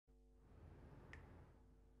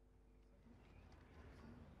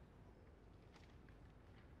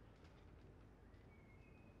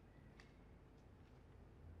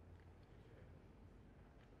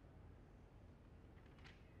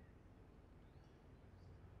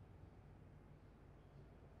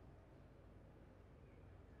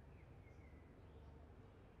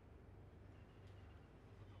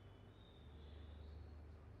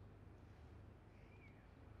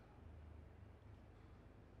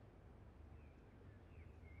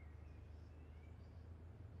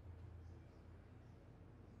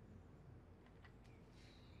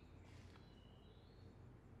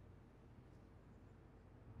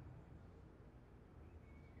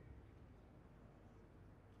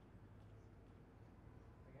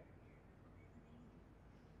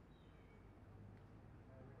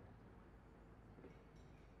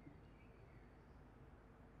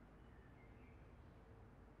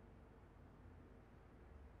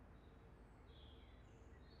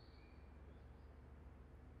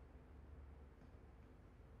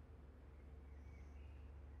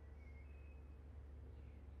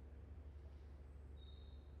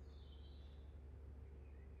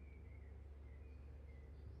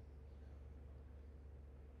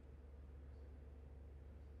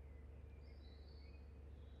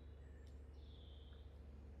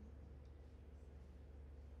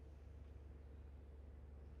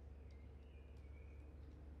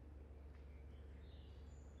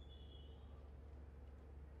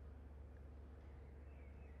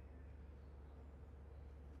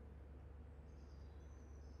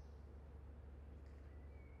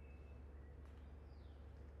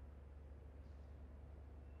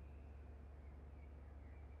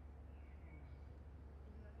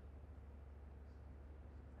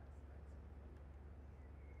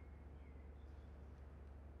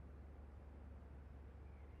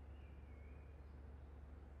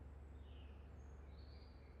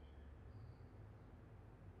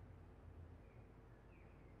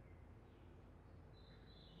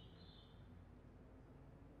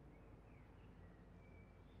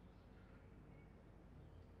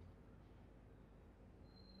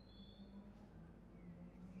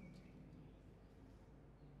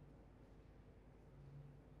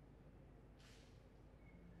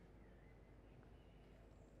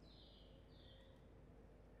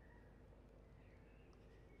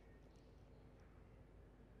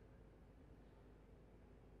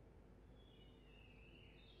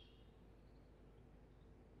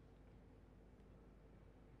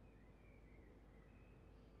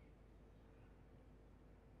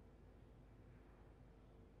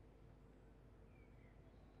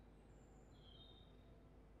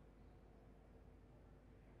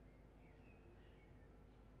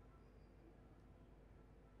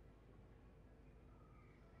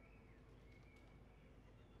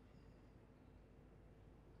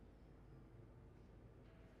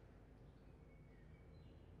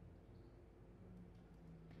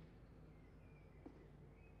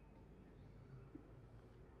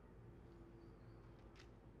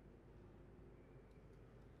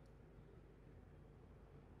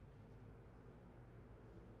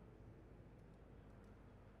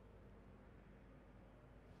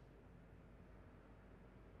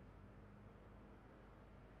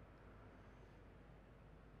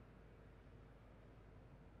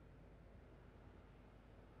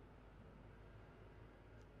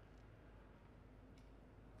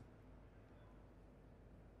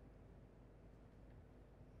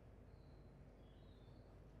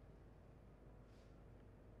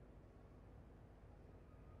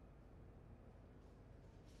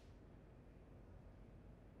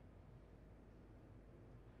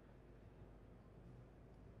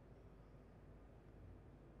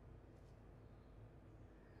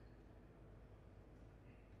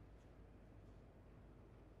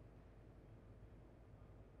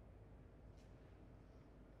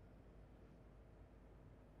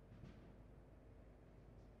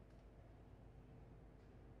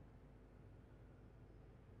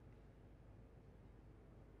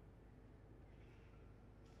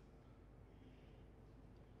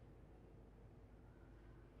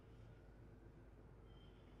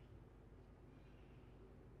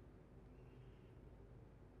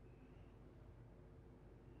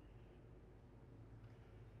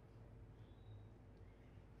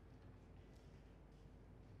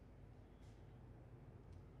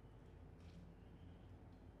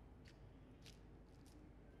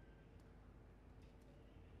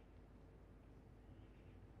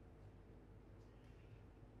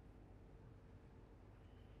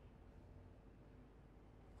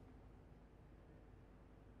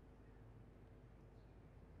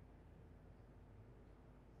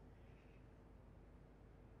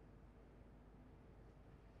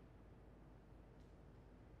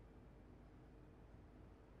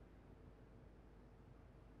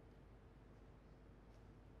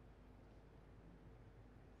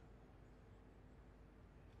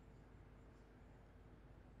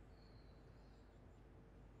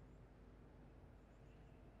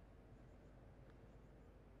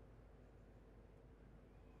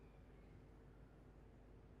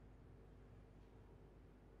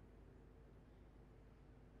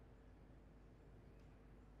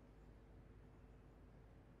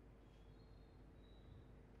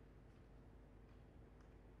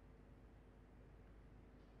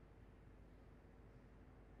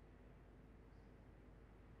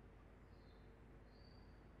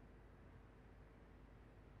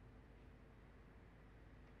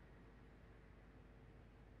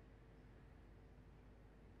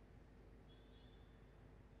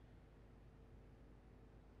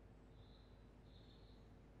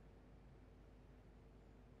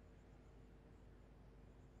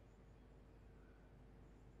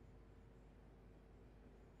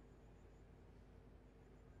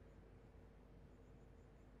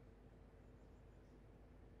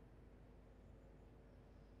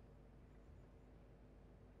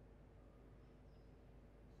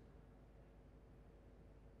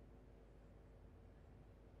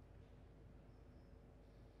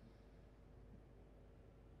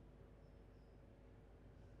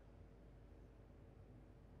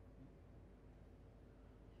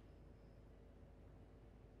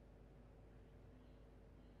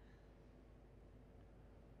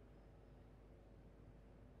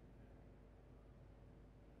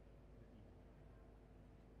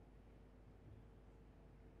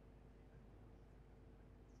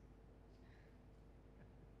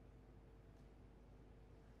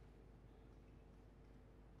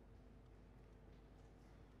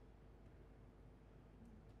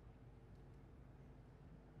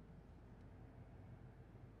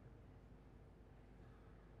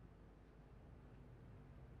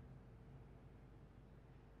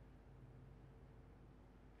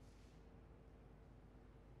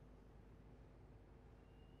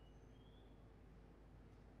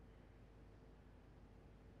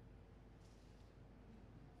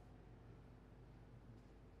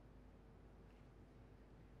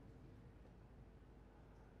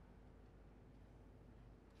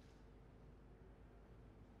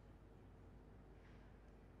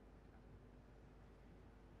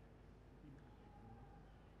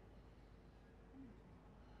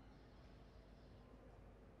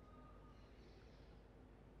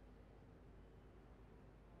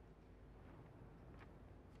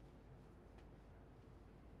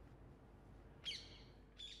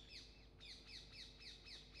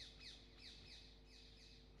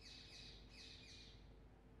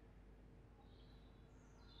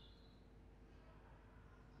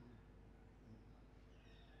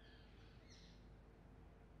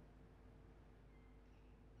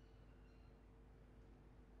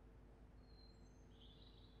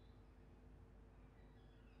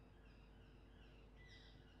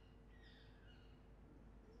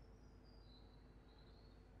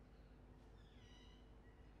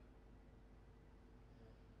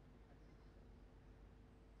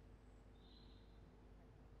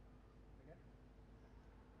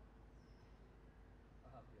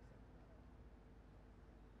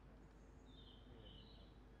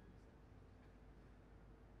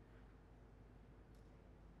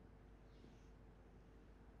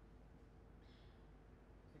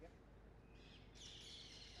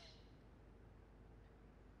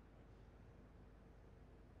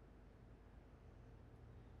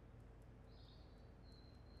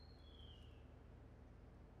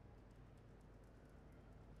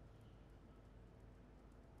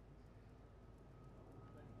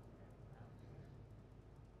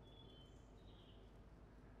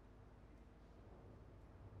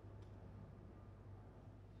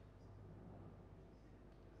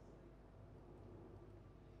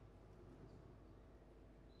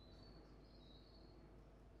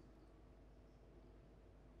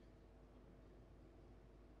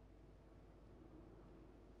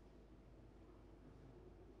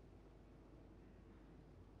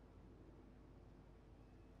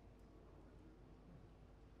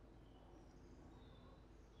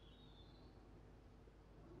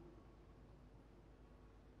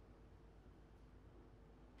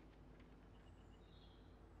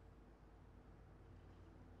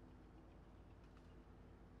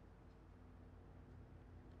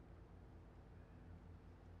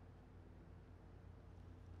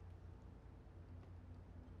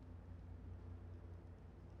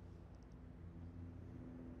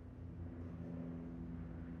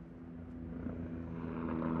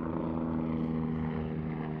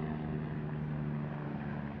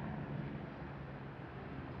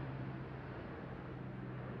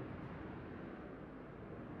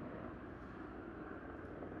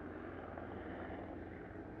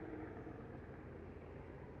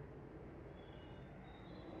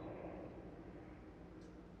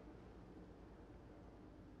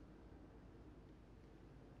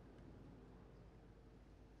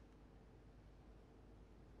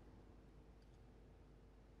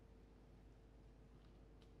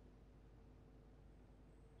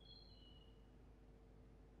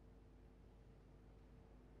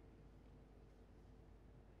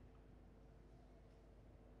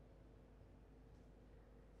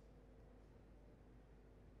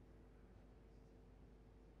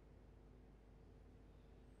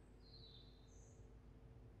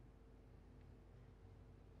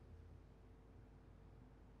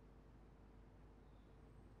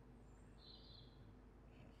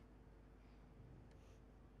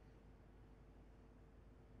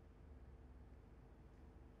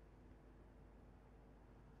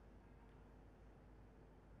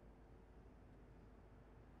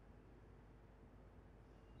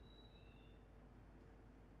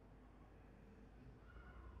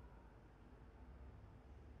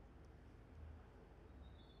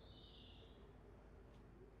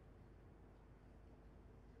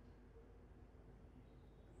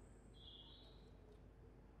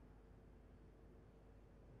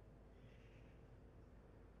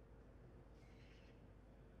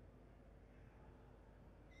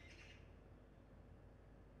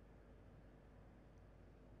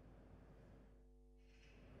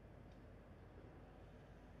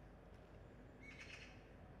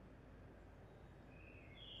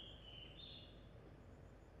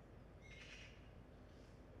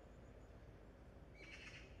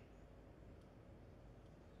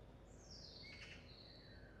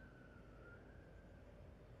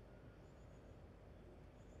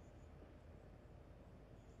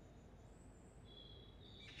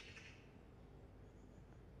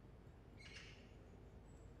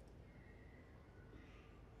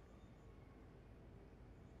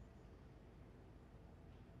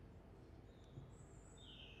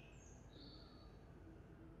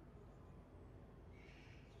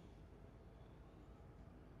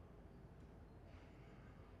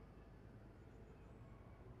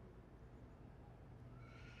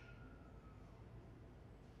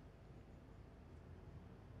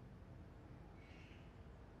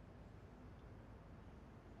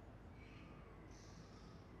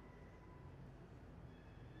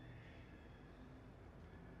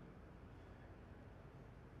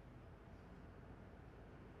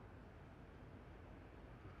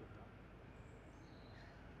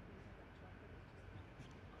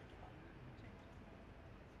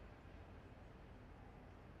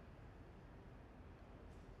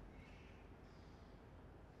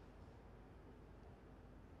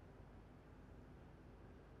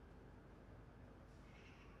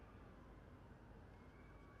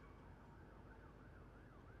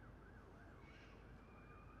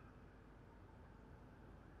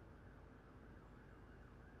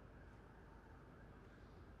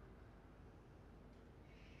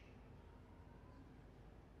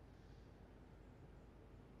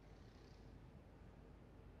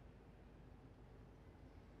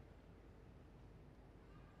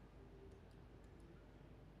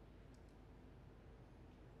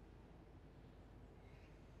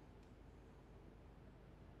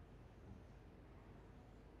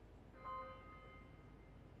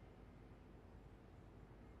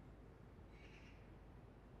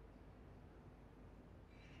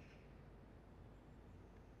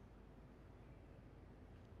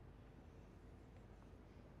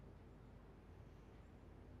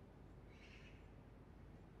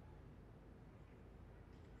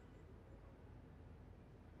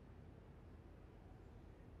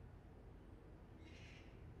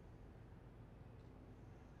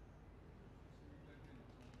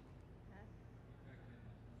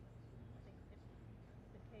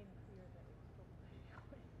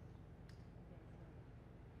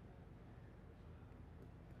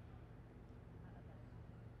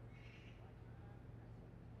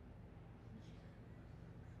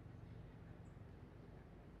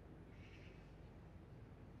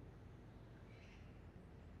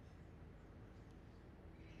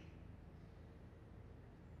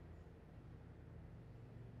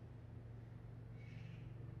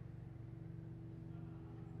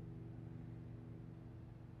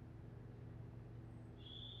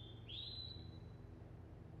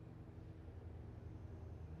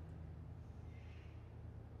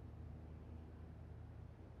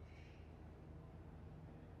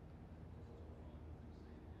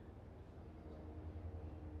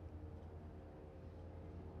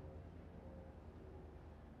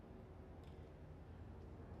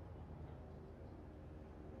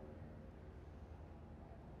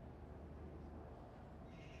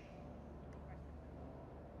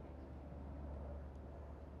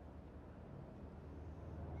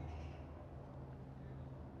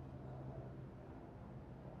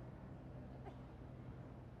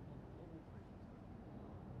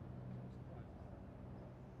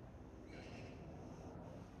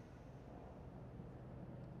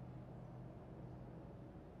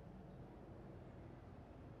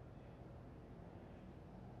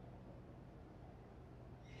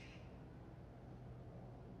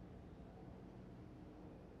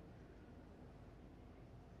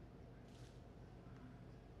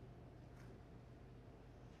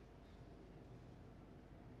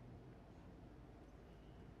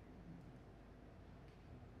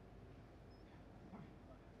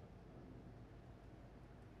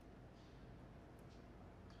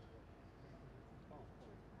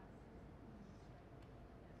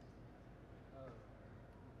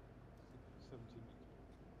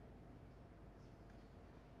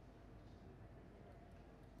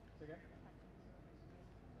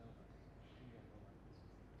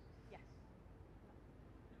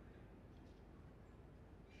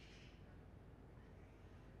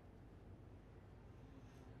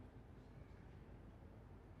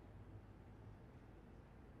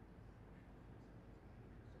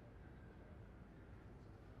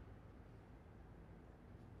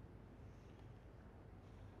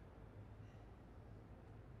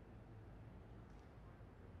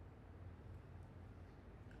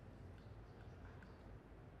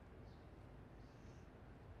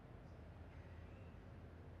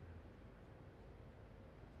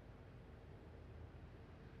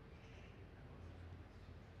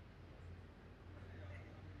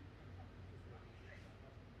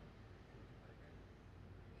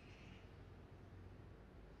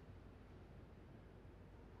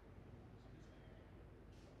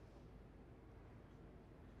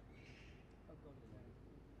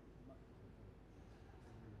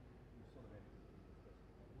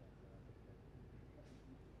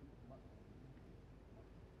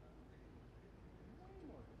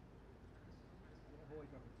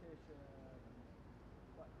finish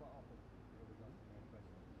quite often with regards to my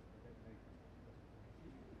questions. I don't notice questions.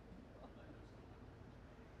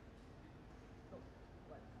 Cool.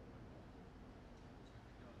 Right.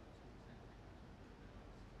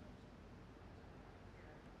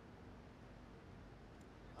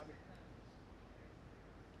 I mean,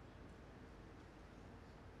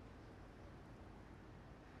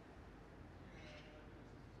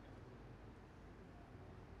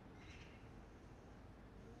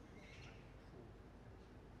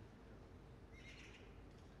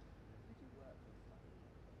 did you work with someone?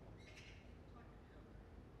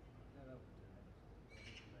 No, no.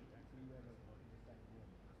 Actually, you were in the same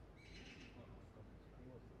room. He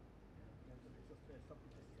was. Yeah, it's just there's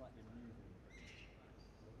something just slightly amusing.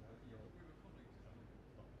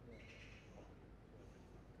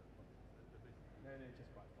 No, no, it's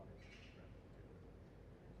just quite funny.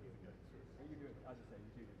 But you do it, as I say,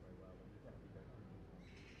 you do it very well, and you definitely don't do it.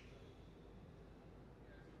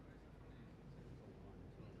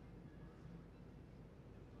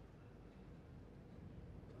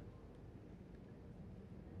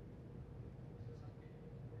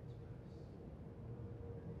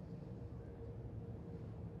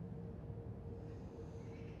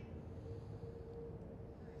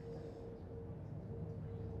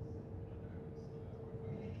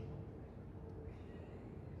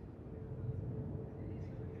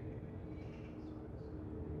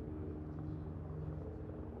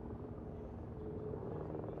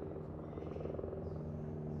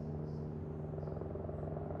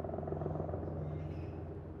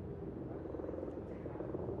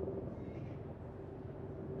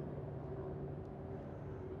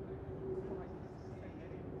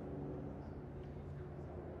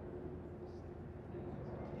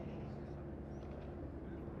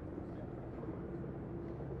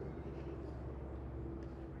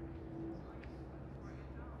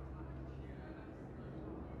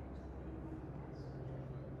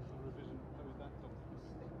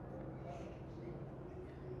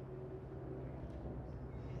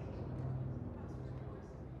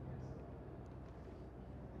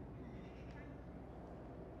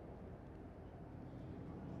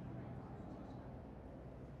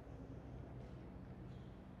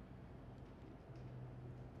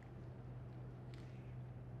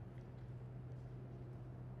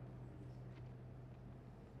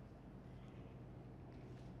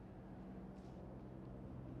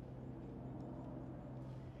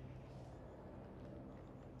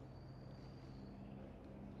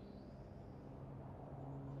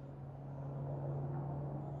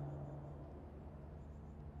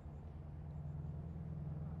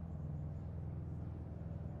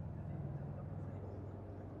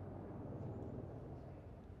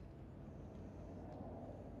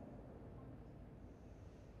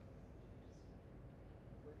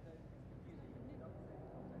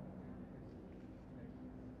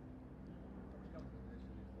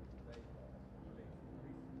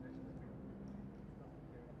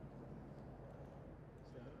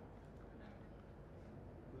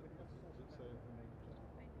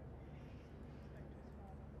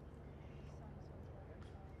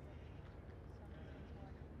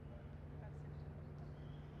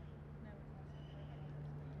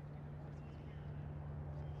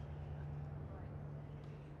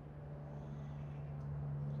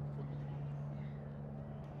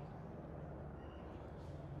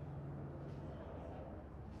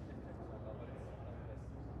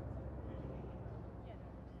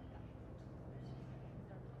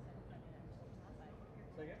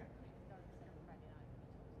 So yeah.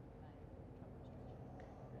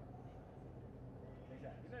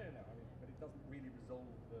 Exactly. No. I mean, but it doesn't really resolve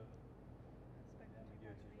the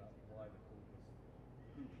ambiguity about why the court was.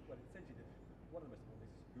 Who? Well, essentially, one of the most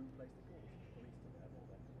important things is who placed the court. The police to them, or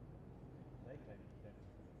them. They claim that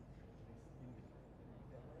the police indicate.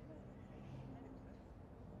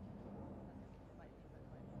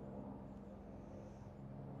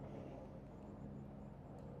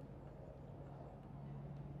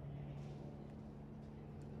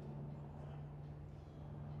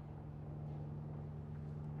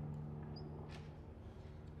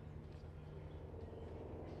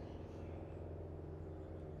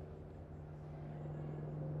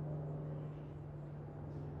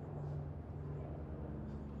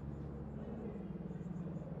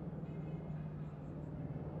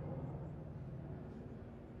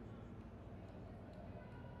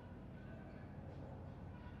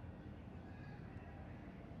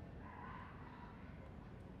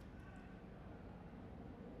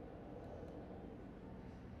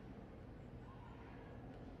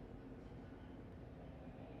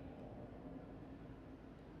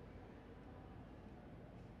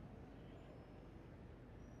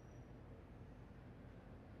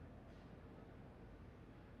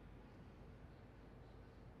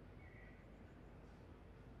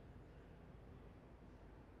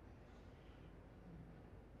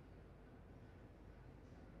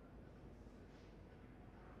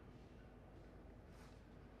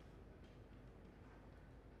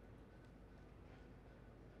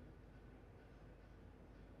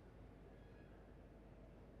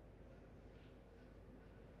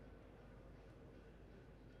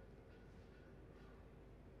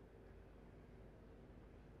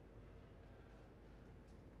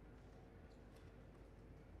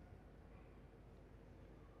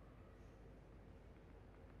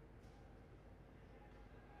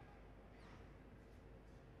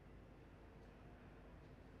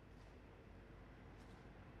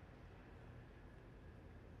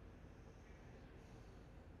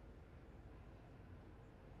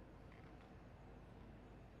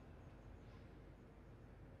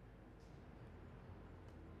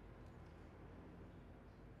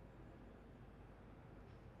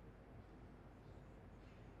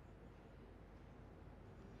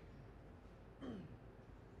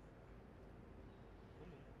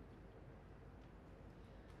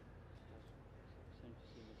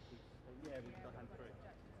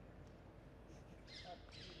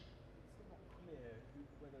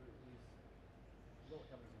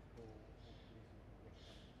 or police and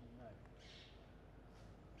what do you know?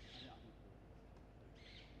 Yeah.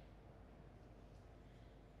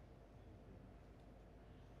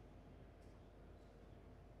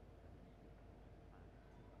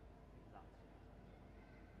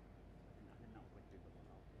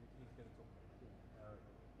 He's going to talk about it. Oh,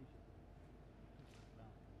 okay. He should.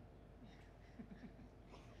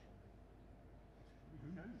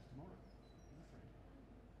 Who knows tomorrow?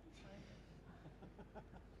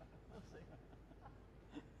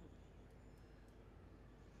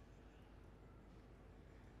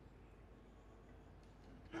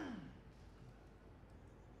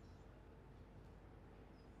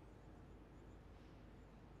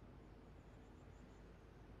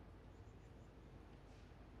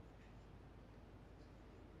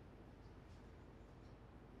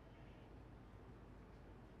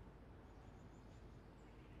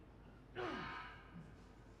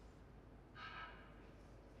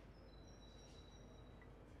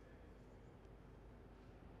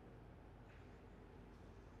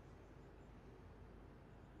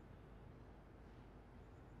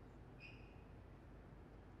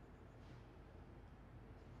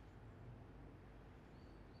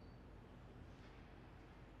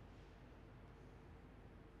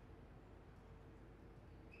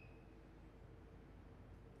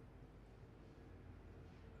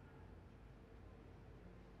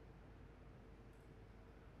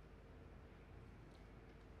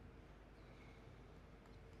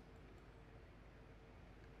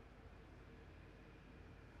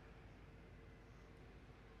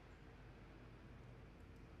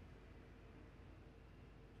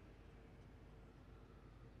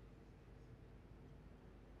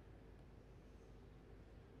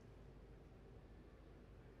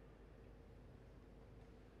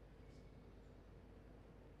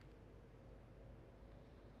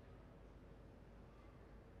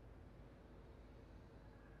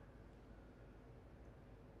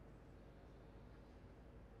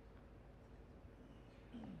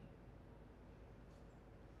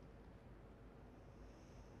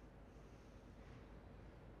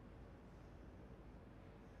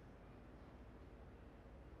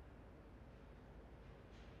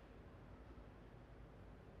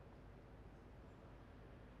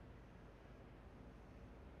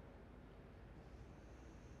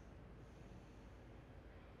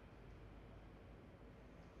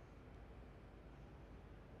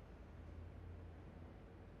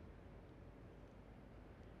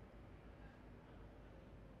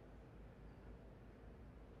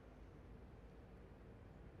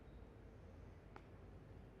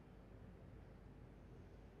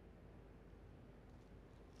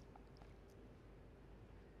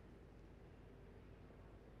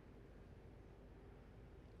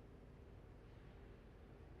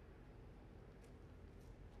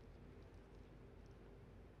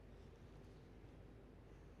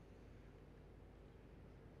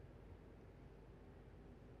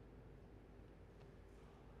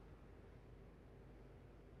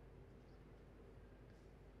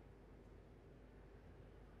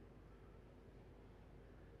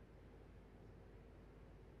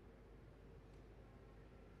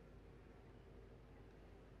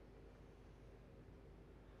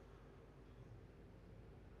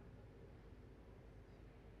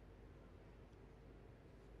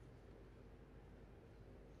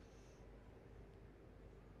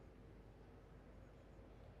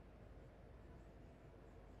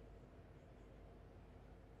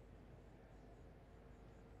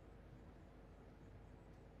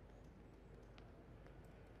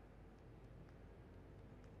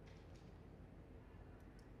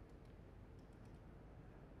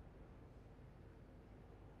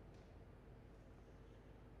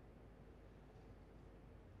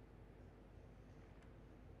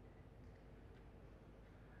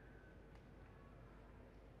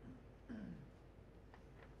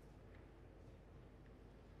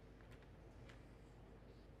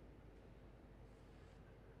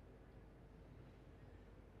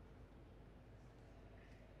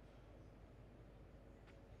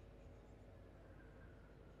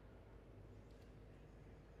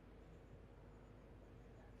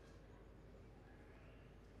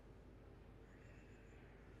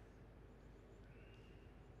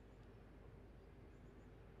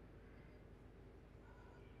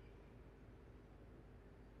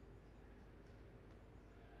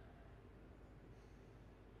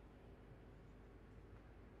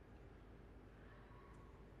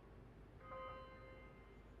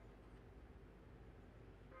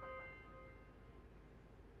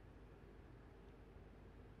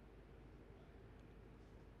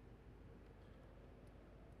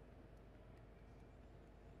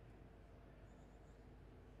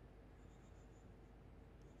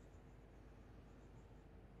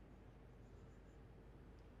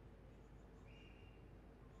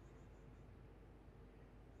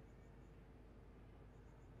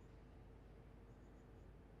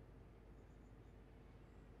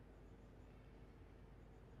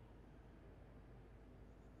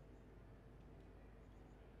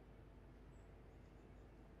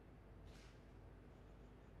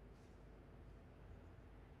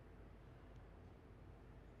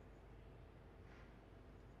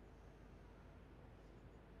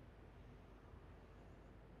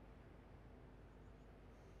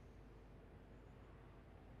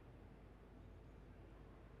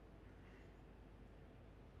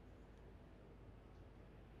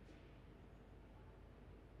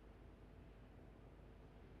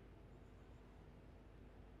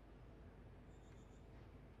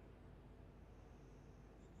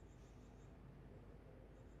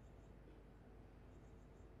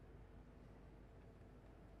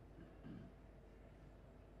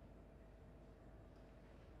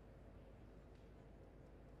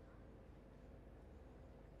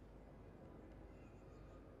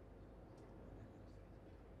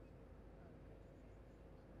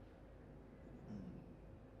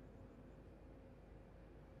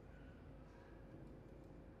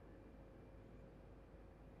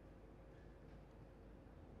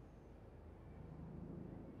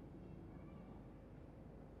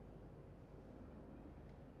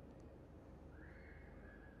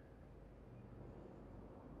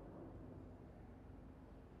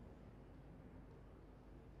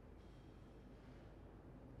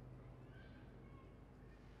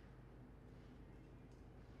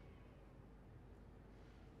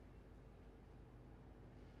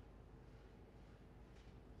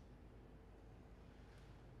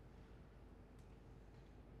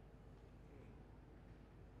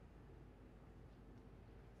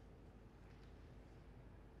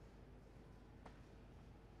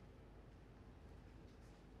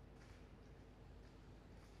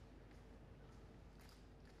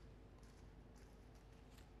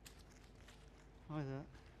 Hi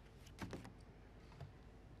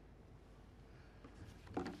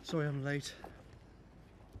there. Sorry I'm late.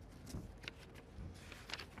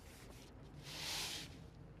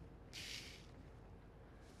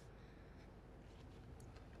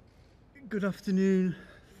 Good afternoon.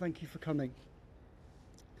 Thank you for coming.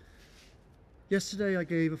 Yesterday I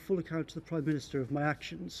gave a full account to the Prime Minister of my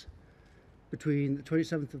actions between the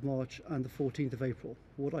 27th of March and the 14th of April,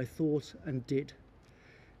 what I thought and did.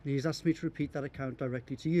 And he's asked me to repeat that account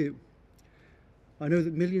directly to you. I know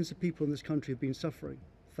that millions of people in this country have been suffering.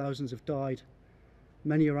 Thousands have died.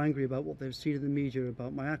 Many are angry about what they've seen in the media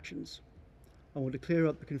about my actions. I want to clear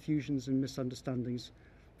up the confusions and misunderstandings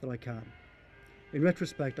that I can. In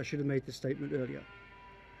retrospect, I should have made this statement earlier.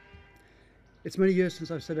 It's many years since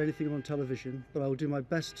I've said anything on television, but I will do my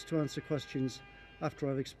best to answer questions after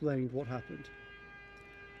I've explained what happened.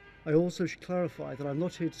 I also should clarify that I'm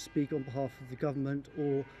not here to speak on behalf of the government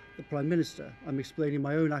or the Prime Minister. I'm explaining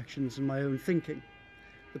my own actions and my own thinking.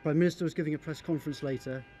 The Prime Minister is giving a press conference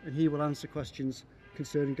later, and he will answer questions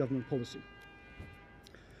concerning government policy.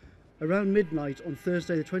 Around midnight on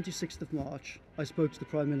Thursday the 26th of March, I spoke to the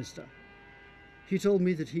Prime Minister. He told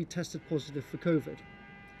me that he tested positive for COVID.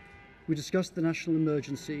 We discussed the national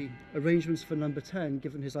emergency, arrangements for number 10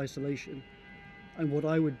 given his isolation, and what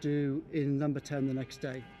I would do in number 10 the next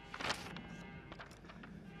day.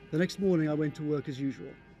 The next morning I went to work as usual.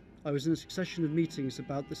 I was in a succession of meetings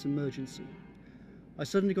about this emergency. I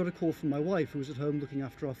suddenly got a call from my wife, who was at home looking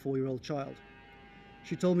after our 4-year-old child.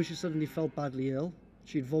 She told me she suddenly felt badly ill,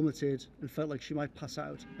 she'd vomited and felt like she might pass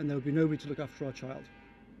out, and there would be nobody to look after our child.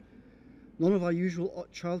 None of our usual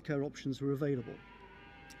childcare options were available.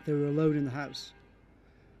 They were alone in the house.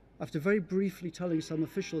 After very briefly telling some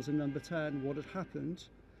officials in number 10 what had happened,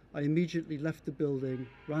 I immediately left the building,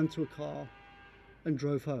 ran to a car and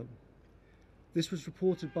drove home. This was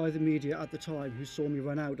reported by the media at the time, who saw me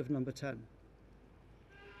run out of number 10.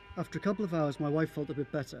 After a couple of hours, my wife felt a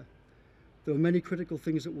bit better. There were many critical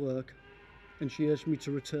things at work, and she urged me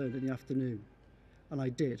to return in the afternoon, and I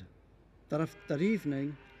did. That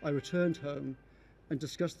evening, I returned home and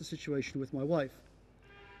discussed the situation with my wife.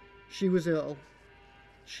 She was ill.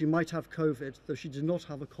 She might have COVID, though she did not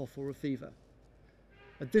have a cough or a fever.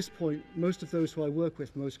 At this point, most of those who I work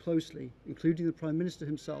with most closely, including the Prime Minister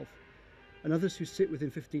himself and others who sit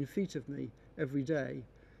within 15 feet of me every day,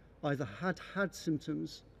 either had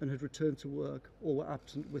symptoms and had returned to work or were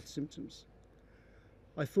absent with symptoms.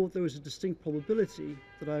 I thought there was a distinct probability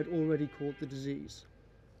that I had already caught the disease.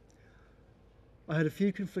 I had a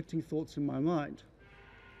few conflicting thoughts in my mind.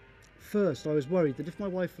 First, I was worried that if my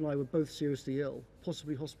wife and I were both seriously ill,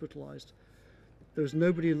 possibly hospitalised, there was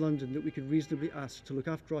nobody in London that we could reasonably ask to look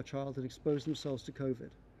after our child and expose themselves to COVID.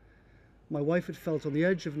 My wife had felt on the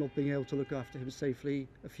edge of not being able to look after him safely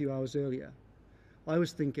a few hours earlier. I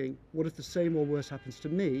was thinking, what if the same or worse happens to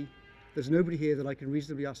me? There's nobody here that I can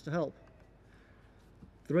reasonably ask to help.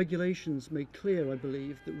 The regulations make clear, I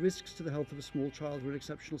believe, that risks to the health of a small child were an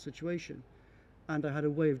exceptional situation, and I had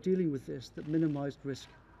a way of dealing with this that minimised risk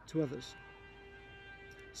to others.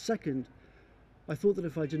 Second, I thought that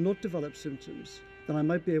if I did not develop symptoms, then I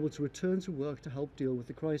might be able to return to work to help deal with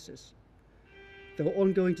the crisis. There were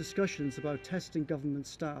ongoing discussions about testing government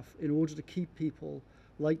staff in order to keep people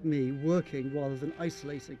like me working rather than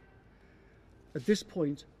isolating. At this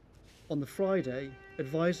point, on the Friday,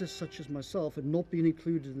 advisors such as myself had not been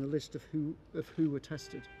included in the list of who were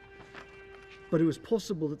tested. But it was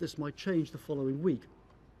possible that this might change the following week.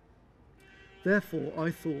 Therefore, I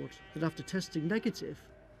thought that after testing negative,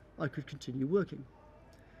 I could continue working.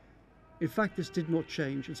 In fact, this did not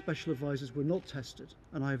change, and special advisors were not tested,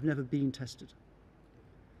 and I have never been tested.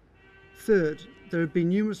 Third, there have been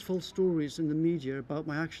numerous false stories in the media about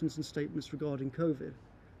my actions and statements regarding COVID.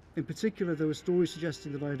 In particular, there were stories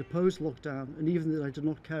suggesting that I had opposed lockdown and even that I did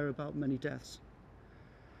not care about many deaths.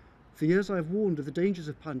 For years I have warned of the dangers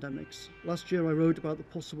of pandemics. Last year I wrote about the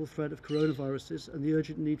possible threat of coronaviruses and the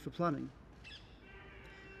urgent need for planning.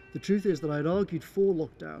 The truth is that I had argued for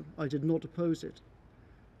lockdown. I did not oppose it.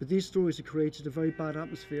 But these stories had created a very bad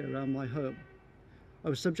atmosphere around my home. I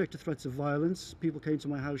was subject to threats of violence. People came to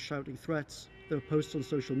my house shouting threats. There were posts on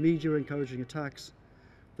social media encouraging attacks.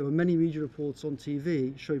 There were many media reports on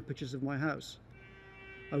TV showing pictures of my house.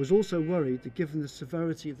 I was also worried that given the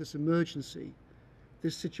severity of this emergency,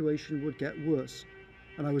 this situation would get worse.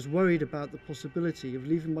 And I was worried about the possibility of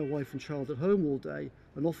leaving my wife and child at home all day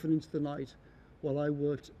and often into the night while I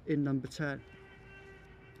worked in number 10.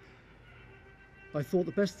 I thought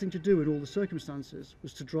the best thing to do in all the circumstances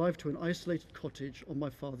was to drive to an isolated cottage on my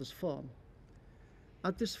father's farm.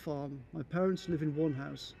 At this farm, my parents live in one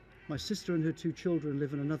house, my sister and her 2 children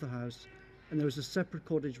live in another house, and there was a separate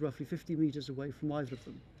cottage roughly 50 metres away from either of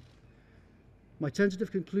them. My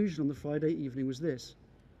tentative conclusion on the Friday evening was this: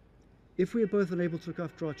 if we are both unable to look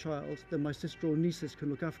after our child, then my sister or nieces can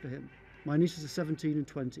look after him. My nieces are 17 and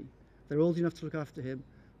 20. They're old enough to look after him,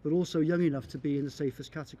 but also young enough to be in the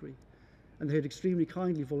safest category, and they had extremely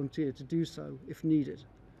kindly volunteered to do so if needed.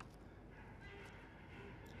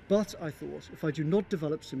 But, I thought, if I do not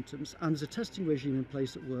develop symptoms and there's a testing regime in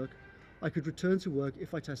place at work, I could return to work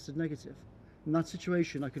if I tested negative. In that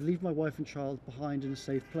situation, I could leave my wife and child behind in a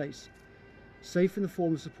safe place. Safe in the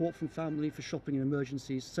form of support from family for shopping and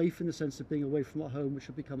emergencies, safe in the sense of being away from our home, which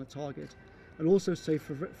would become a target, and also safe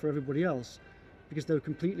for everybody else, because they were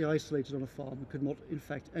completely isolated on a farm and could not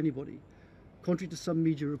infect anybody. Contrary to some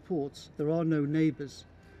media reports, there are no neighbours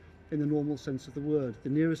in the normal sense of the word. The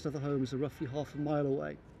nearest other homes are roughly half a mile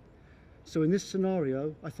away. So in this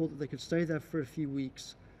scenario, I thought that they could stay there for a few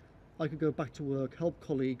weeks. I could go back to work, help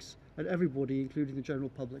colleagues, and everybody, including the general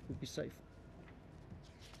public, would be safe.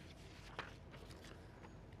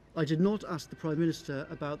 I did not ask the Prime Minister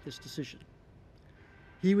about this decision.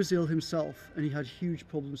 He was ill himself and he had huge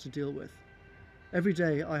problems to deal with. Every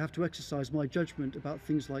day I have to exercise my judgment about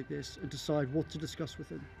things like this and decide what to discuss with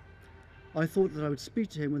him. I thought that I would speak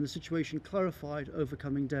to him when the situation clarified over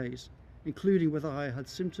coming days, including whether I had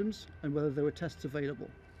symptoms and whether there were tests available.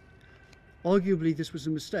 Arguably this was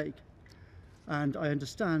a mistake, and I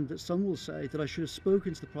understand that some will say that I should have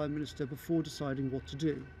spoken to the Prime Minister before deciding what to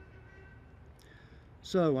do.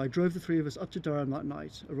 So I drove the three of us up to Durham that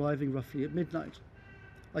night, arriving roughly at midnight.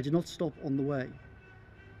 I did not stop on the way.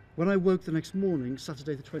 When I woke the next morning,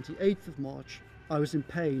 Saturday the 28th of March, I was in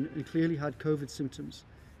pain and clearly had COVID symptoms,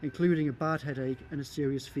 including a bad headache and a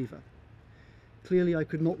serious fever. Clearly I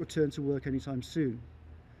could not return to work anytime soon.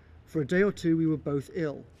 For a day or two we were both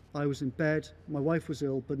ill. I was in bed, my wife was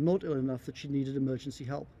ill, but not ill enough that she needed emergency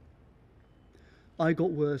help. I got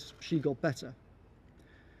worse, she got better.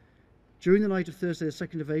 During the night of Thursday the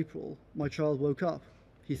 2nd of April, my child woke up.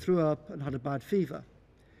 He threw up and had a bad fever.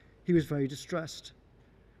 He was very distressed.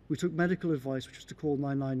 We took medical advice, which was to call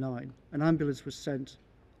 999. An ambulance was sent.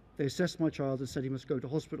 They assessed my child and said he must go to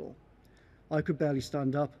hospital. I could barely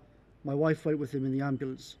stand up. My wife went with him in the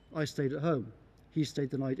ambulance. I stayed at home. He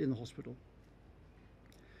stayed the night in the hospital.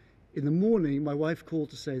 In the morning, my wife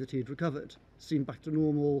called to say that he had recovered, seemed back to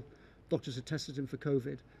normal, doctors had tested him for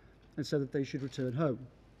COVID, and said that they should return home.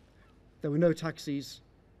 There were no taxis.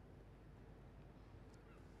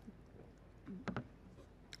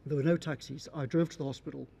 I drove to the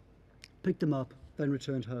hospital, picked him up, then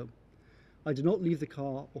returned home. I did not leave the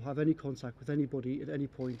car or have any contact with anybody at any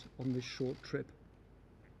point on this short trip.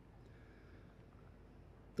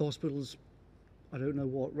 The hospital's, I don't know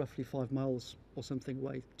what, roughly 5 miles or something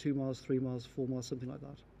away, 2 miles, 3 miles, 4 miles, something like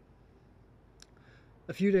that.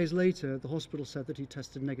 A few days later, the hospital said that he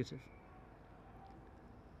tested negative.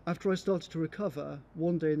 After I started to recover,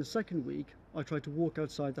 one day in the second week, I tried to walk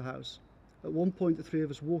outside the house. At one point, the three of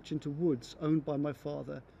us walked into woods owned by my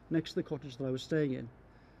father, next to the cottage that I was staying in.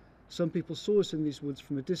 Some people saw us in these woods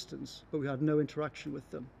from a distance, but we had no interaction with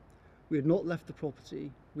them. We had not left the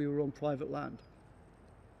property, we were on private land.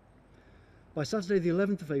 By Saturday the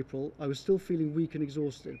 11th of April, I was still feeling weak and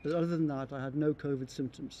exhausted, but other than that, I had no COVID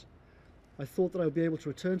symptoms. I thought that I would be able to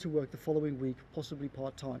return to work the following week, possibly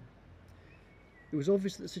part-time. It was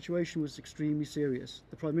obvious that the situation was extremely serious.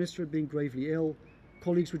 The Prime Minister had been gravely ill,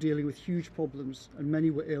 colleagues were dealing with huge problems, and many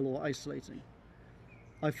were ill or isolating.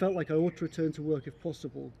 I felt like I ought to return to work if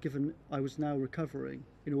possible, given I was now recovering,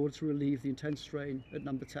 in order to relieve the intense strain at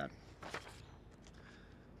number 10.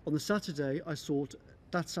 On that Saturday I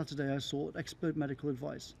sought expert medical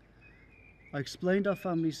advice. I explained our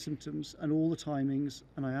family's symptoms and all the timings,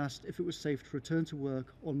 and I asked if it was safe to return to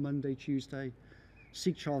work on Monday, Tuesday,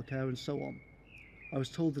 seek childcare and so on. I was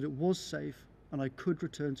told that it was safe and I could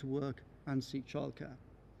return to work and seek childcare.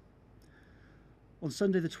 On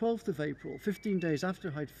Sunday the 12th of April, 15 days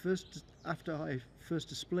after I first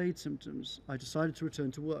displayed symptoms, I decided to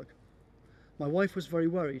return to work. My wife was very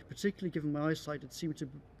worried, particularly given my eyesight had seemed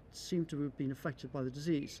to have been affected by the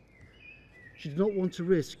disease. She did not want to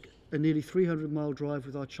risk a nearly 300-mile drive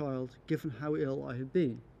with our child, given how ill I had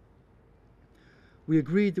been. We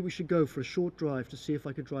agreed that we should go for a short drive to see if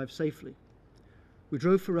I could drive safely. We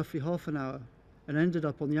drove for roughly half an hour and ended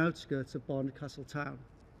up on the outskirts of Barnard Castle town.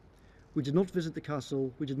 We did not visit the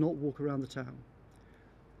castle, we did not walk around the town.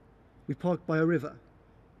 We parked by a river.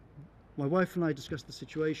 My wife and I discussed the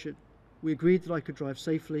situation. We agreed that I could drive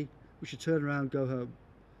safely, we should turn around, go home.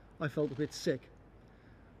 I felt a bit sick.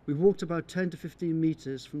 We walked about 10 to 15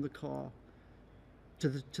 metres from the car to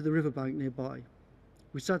the riverbank nearby.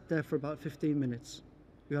 We sat there for about 15 minutes.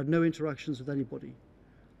 We had no interactions with anybody.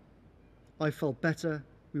 I felt better.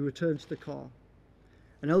 We returned to the car.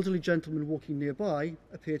 An elderly gentleman walking nearby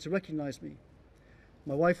appeared to recognise me.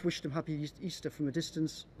 My wife wished him happy Easter from a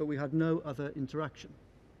distance, but we had no other interaction.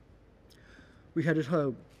 We headed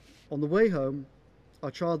home. On the way home, our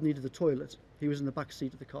child needed the toilet. He was in the back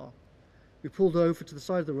seat of the car. We pulled over to the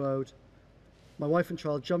side of the road. My wife and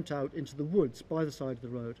child jumped out into the woods by the side of the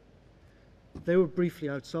road. They were briefly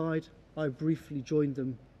outside. I briefly joined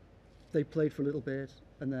them. They played for a little bit,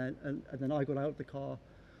 and then I got out of the car,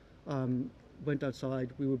 went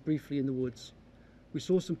outside. We were briefly in the woods. We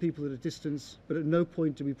saw some people at a distance, but at no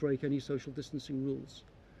point did we break any social distancing rules.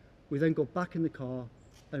 We then got back in the car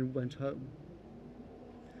and went home.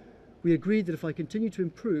 We agreed that if I continued to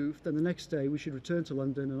improve, then the next day we should return to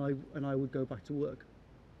London and I would go back to work.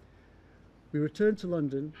 We returned to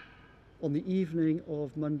London on the evening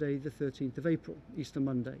of Monday the 13th of April, Easter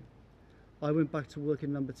Monday. I went back to work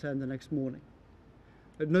in number 10 the next morning.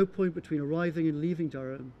 At no point between arriving and leaving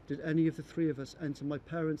Durham did any of the three of us enter my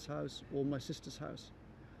parents' house or my sister's house.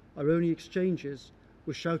 Our only exchanges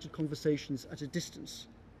were shouted conversations at a distance.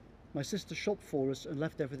 My sister shopped for us and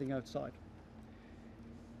left everything outside.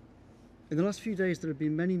 In the last few days, there have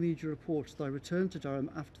been many media reports that I returned to Durham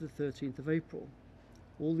after the 13th of April.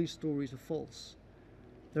 All these stories are false.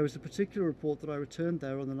 There is a particular report that I returned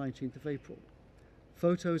there on the 19th of April.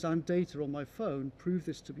 Photos and data on my phone prove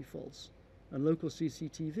this to be false, and local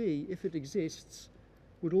CCTV, if it exists,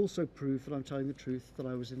 would also prove that I'm telling the truth, that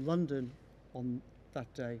I was in London on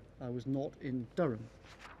that day. I was not in Durham.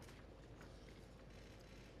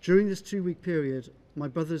 During this 2-week period, my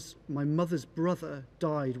mother's brother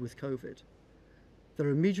died with COVID. There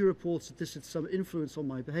are media reports that this had some influence on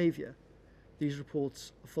my behaviour. These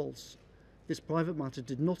reports are false. This private matter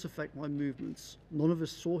did not affect my movements. None of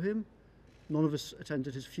us saw him. None of us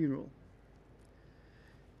attended his funeral.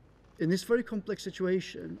 In this very complex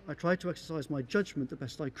situation, I tried to exercise my judgment the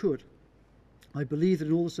best I could. I believe that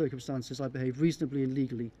in all the circumstances I behaved reasonably and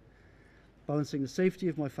legally, balancing the safety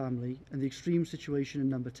of my family and the extreme situation in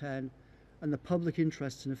number 10 and the public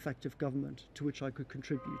interest in effective government to which I could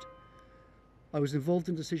contribute. I was involved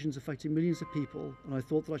in decisions affecting millions of people, and I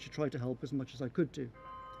thought that I should try to help as much as I could do.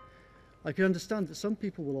 I can understand that some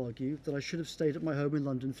people will argue that I should have stayed at my home in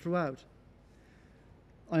London throughout.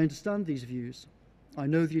 I understand these views. I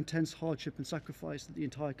know the intense hardship and sacrifice that the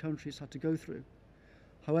entire country has had to go through.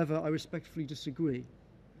 However, I respectfully disagree.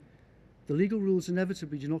 The legal rules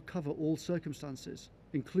inevitably do not cover all circumstances,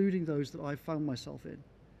 including those that I found myself in.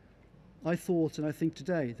 I thought, and I think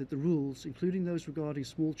today, that the rules, including those regarding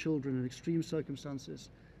small children and extreme circumstances,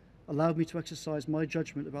 allowed me to exercise my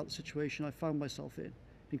judgment about the situation I found myself in,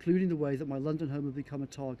 including the way that my London home had become a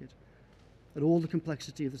target, and all the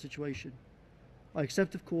complexity of the situation. I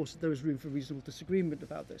accept, of course, that there is room for reasonable disagreement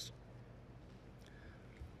about this.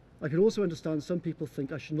 I can also understand some people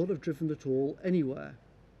think I should not have driven at all anywhere.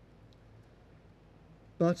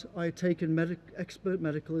 But I had taken expert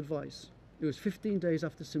medical advice. It was 15 days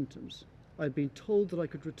after symptoms. I had been told that I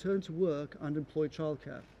could return to work and employ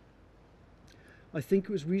childcare. I think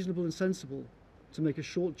it was reasonable and sensible to make a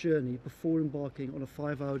short journey before embarking on a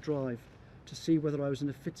 5-hour drive to see whether I was in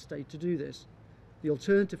a fit state to do this. The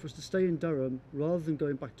alternative was to stay in Durham rather than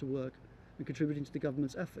going back to work and contributing to the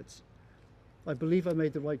government's efforts. I believe I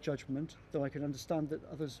made the right judgment, though I can understand that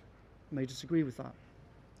others may disagree with that.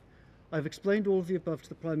 I have explained all of the above to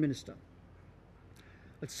the Prime Minister.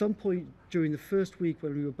 At some point during the first week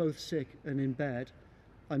when we were both sick and in bed,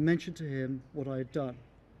 I mentioned to him what I had done.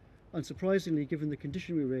 Unsurprisingly, given the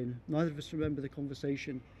condition we were in, neither of us remember the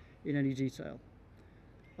conversation in any detail.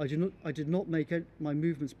 I did not make my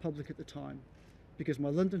movements public at the time. Because my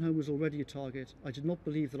London home was already a target, I did not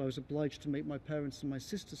believe that I was obliged to make my parents' and my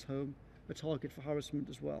sister's home a target for harassment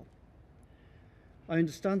as well. I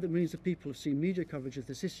understand that millions of people have seen media coverage of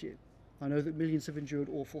this issue. I know that millions have endured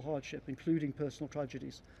awful hardship, including personal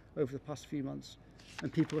tragedies, over the past few months,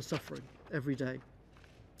 and people are suffering every day.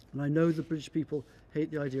 And I know that British people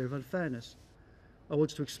hate the idea of unfairness. I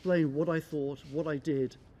wanted to explain what I thought, what I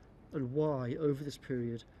did, and why over this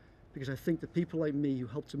period, because I think that people like me who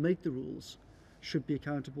helped to make the rules should be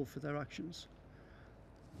accountable for their actions.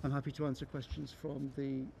 I'm happy to answer questions from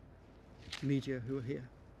the media who are here.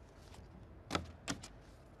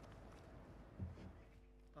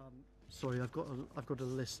 Sorry, I've got a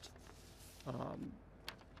list,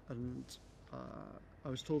 and I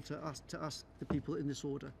was told to ask the people in this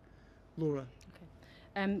order. Laura.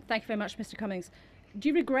 Okay. Thank you very much, Mr. Cummings. Do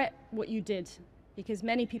you regret what you did? Because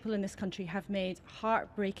many people in this country have made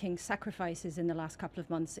heartbreaking sacrifices in the last couple of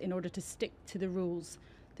months in order to stick to the rules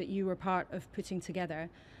that you were part of putting together.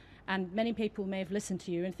 And many people may have listened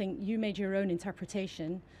to you and think you made your own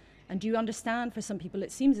interpretation. And do you understand, for some people,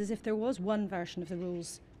 it seems as if there was one version of the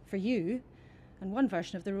rules for you and one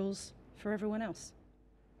version of the rules for everyone else?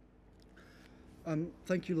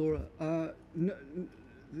 Thank you, Laura.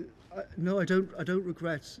 No, I don't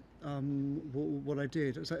regret what I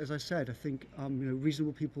did. As I said, I think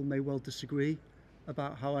reasonable people may well disagree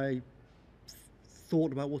about how I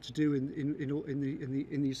thought about what to do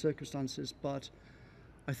in these circumstances, but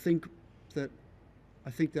I think that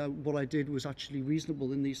what I did was actually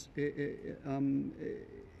reasonable in these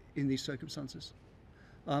circumstances.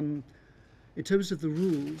 In terms of the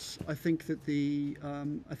rules, I think that the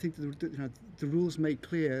rules make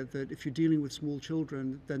clear that if you're dealing with small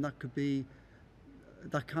children, then that can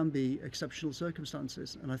be exceptional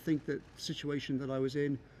circumstances. And I think that the situation that I was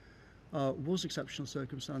in was exceptional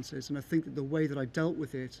circumstances. And I think that the way that I dealt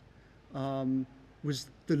with it was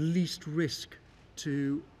the least risk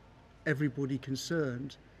to everybody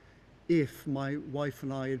concerned if my wife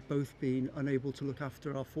and I had both been unable to look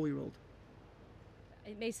after our 4-year-old.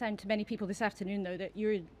 It may sound to many people this afternoon, though, that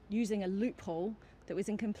you're using a loophole that was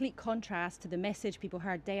in complete contrast to the message people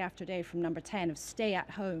heard day after day from Number 10 of stay at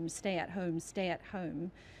home, stay at home, stay at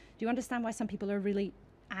home. Do you understand why some people are really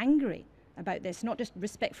angry about this, not just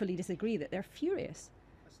respectfully disagree, that they're furious?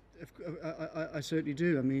 I certainly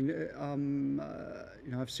do. I mean,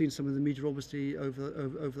 I've seen some of the media obviously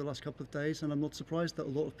over the last couple of days, and I'm not surprised that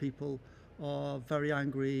a lot of people are very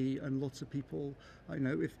angry, and lots of people,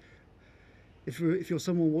 if you're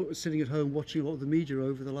someone sitting at home watching a lot of the media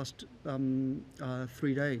over the last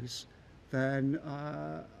 3 days, then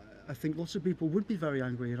I think lots of people would be very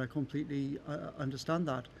angry, and I completely understand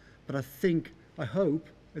that. But I hope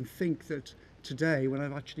and think that today, when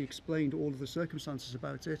I've actually explained all of the circumstances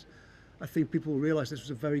about it, I think people will realise this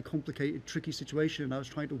was a very complicated, tricky situation, and I was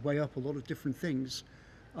trying to weigh up a lot of different things.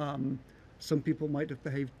 Some people might have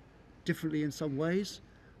behaved differently in some ways.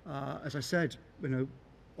 As I said,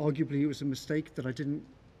 arguably it was a mistake that I didn't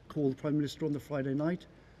call the Prime Minister on the Friday night,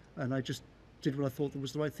 and I just did what I thought that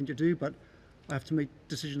was the right thing to do, but I have to make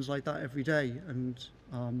decisions like that every day. And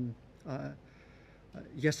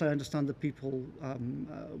yes, I understand that people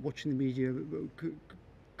watching the media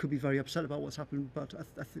could be very upset about what's happened, but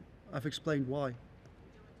I've explained why.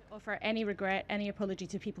 Offer any regret, any apology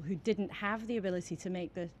to people who didn't have the ability to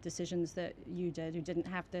make the decisions that you did, who didn't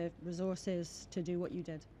have the resources to do what you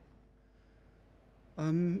did?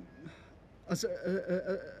 As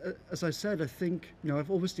I said, I think I've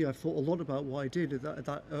thought a lot about what I did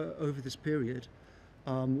over this period.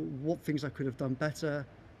 What things I could have done better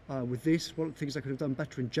with this. What things I could have done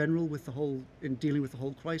better in general in dealing with the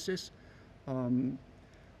whole crisis.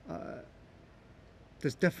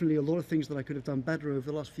 There's definitely a lot of things that I could have done better over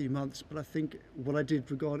the last few months. But I think what I did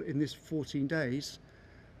in this 14 days,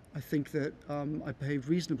 I think that I behaved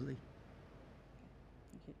reasonably.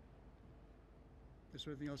 Is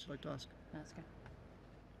there anything else you'd like to ask? That's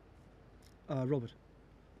good. Robert.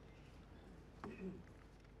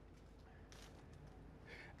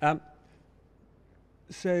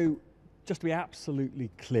 So, just to be absolutely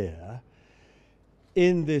clear,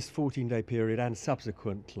 in this 14-day period and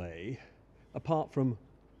subsequently, apart from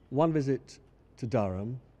one visit to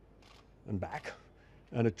Durham and back,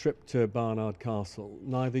 and a trip to Barnard Castle,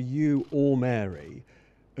 neither you or Mary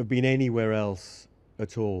have been anywhere else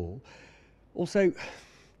at all. Also,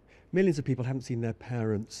 millions of people haven't seen their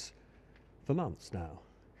parents for months now.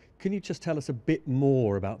 Can you just tell us a bit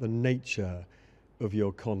more about the nature of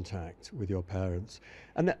your contact with your parents?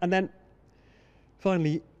 And then,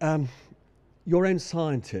 finally, your own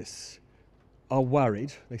scientists are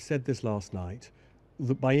worried, they said this last night,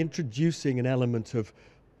 that by introducing an element of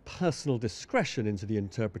personal discretion into the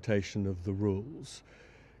interpretation of the rules,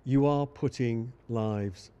 you are putting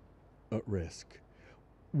lives at risk.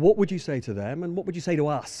 What would you say to them, and what would you say to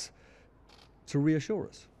us to reassure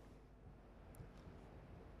us?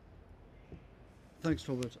 Thanks,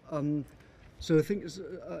 Robert. So I think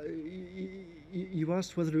you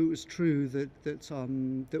asked whether it was true that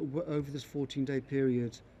over this 14-day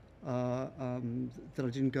period that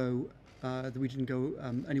we didn't go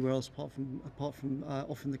anywhere else apart from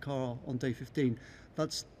off in the car on day 15.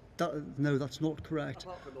 No, that's not correct.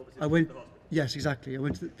 I went. Yes, exactly.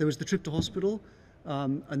 There was the trip to hospital.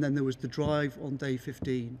 And then there was the drive on day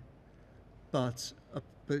 15, but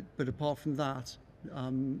apart from that,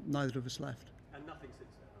 neither of us left. And nothing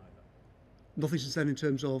since then either? Nothing since then in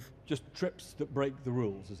terms of? Just trips that break the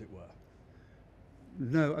rules, as it were?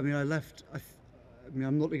 No, I mean, I left,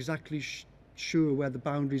 I'm not exactly sure where the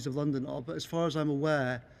boundaries of London are, but as far as I'm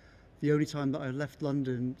aware, the only time that I left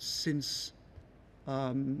London since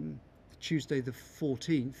Tuesday the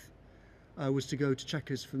 14th was to go to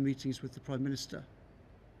Chequers for meetings with the Prime Minister.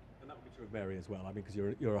 And that would be true of Mary as well, I mean, because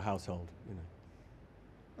you're a household, you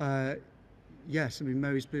know. Yes, I mean,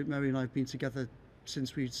 Mary and I have been together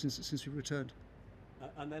since we returned.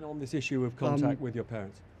 And then on this issue of contact with your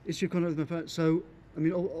parents? Issue of contact with my parents. So, I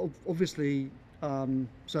mean, obviously,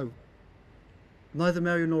 so neither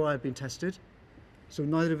Mary nor I have been tested. So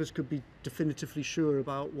neither of us could be definitively sure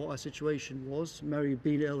about what our situation was. Mary had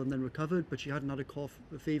been ill and then recovered, but she hadn't had a cough,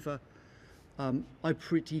 a fever. I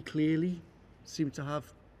pretty clearly seemed to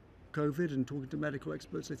have COVID, and talking to medical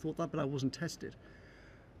experts, they thought that, but I wasn't tested.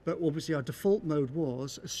 But obviously our default mode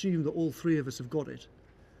was assume that all three of us have got it.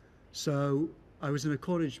 So I was in a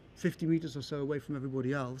cottage 50 metres or so away from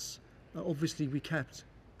everybody else. Obviously we kept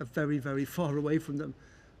very, very far away from them.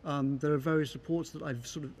 There are various reports that I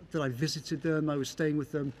visited them, I was staying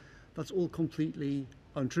with them. That's all completely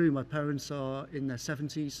untrue. My parents are in their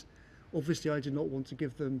 70s. Obviously I did not want to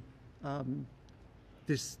give them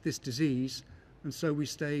this disease, and so we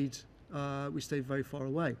stayed very far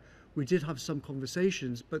away. We did have some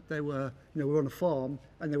conversations, but they were, we were on a farm,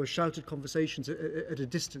 and they were shouted conversations at a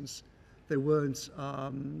distance. They weren't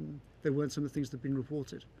some of the things that have been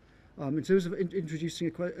reported. In terms of introducing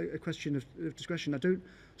a question of discretion,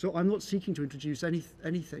 so I'm not seeking to introduce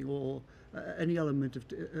anything or any element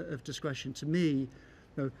of discretion. To me,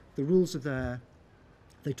 the rules are there.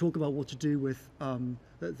 They talk about what to do with,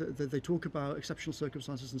 they talk about exceptional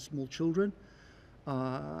circumstances and small children.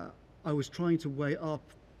 I was trying to weigh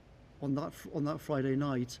up on that Friday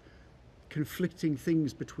night conflicting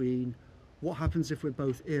things between what happens if we're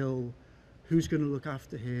both ill, who's going to look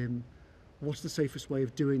after him, what's the safest way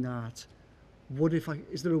of doing that,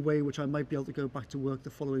 is there a way in which I might be able to go back to work the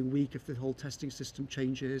following week if the whole testing system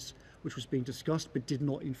changes, which was being discussed but did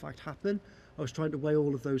not in fact happen. I was trying to weigh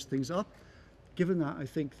all of those things up. Given that, I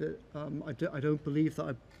think that I don't believe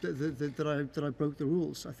that I broke the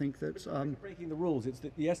rules. I think that breaking the rules. It's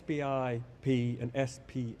that the SPIP and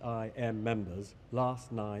SPIM members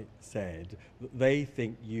last night said that they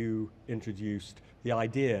think you introduced the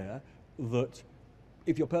idea that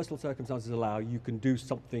if your personal circumstances allow, you can do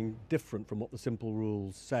something different from what the simple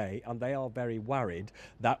rules say, and they are very worried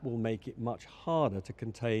that will make it much harder to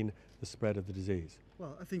contain the spread of the disease.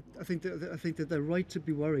 Well, I think that they're right to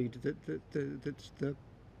be worried that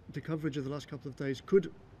the coverage of the last couple of days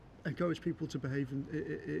could encourage people to behave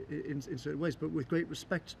in certain ways. But with great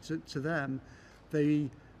respect to them, they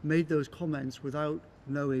made those comments without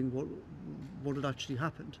knowing what had actually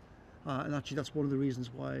happened, and actually that's one of the reasons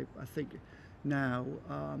why I think now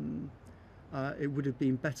it would have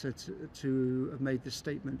been better to have made this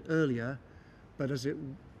statement earlier. But as it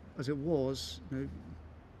was,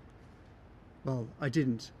 well, I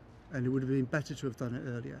didn't, and it would have been better to have done it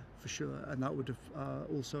earlier, for sure, and that would have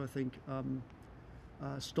also, I think,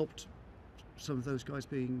 stopped some of those guys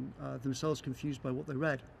being themselves confused by what they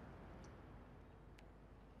read.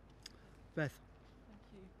 Beth.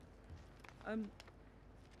 Thank you.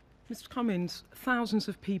 Mr. Cummings, thousands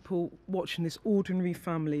of people watching this, ordinary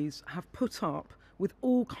families, have put up with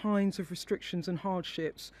all kinds of restrictions and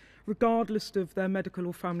hardships, regardless of their medical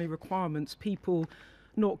or family requirements. People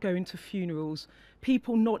not going to funerals,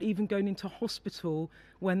 people not even going into hospital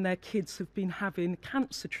when their kids have been having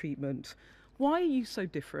cancer treatment. Why are you so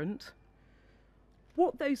different?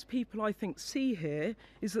 What those people, I think, see here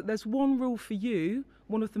is that there's one rule for you,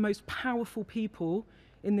 one of the most powerful people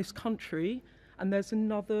in this country, and there's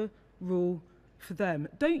another rule for them.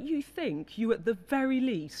 Don't you think you, at the very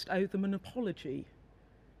least, owe them an apology?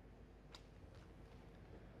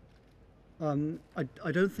 I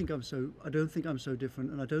don't think I'm so different,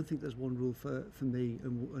 and I don't think there's one rule for me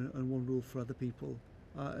and one rule for other people.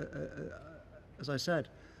 As I said,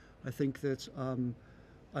 I think that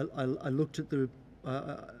I looked at the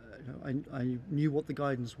I knew what the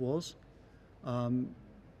guidance was.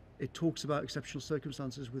 It talks about exceptional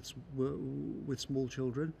circumstances with small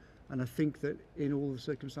children, and I think that in all the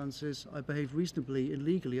circumstances I behaved reasonably and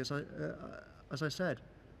legally, as I said.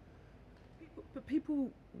 But people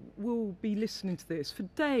will be listening to this. For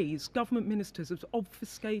days, government ministers have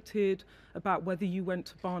obfuscated about whether you went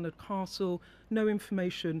to Barnard Castle, no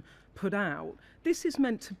information put out. This is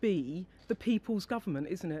meant to be the people's government,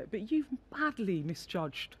 isn't it? But you've badly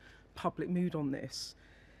misjudged public mood on this.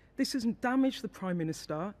 This hasn't damaged the Prime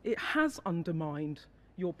Minister. It has undermined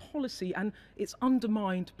your policy, and it's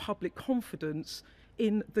undermined public confidence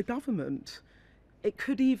in the government. It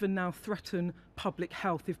could even now threaten public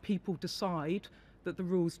health if people decide that the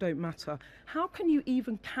rules don't matter. How can you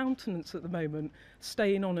even countenance at the moment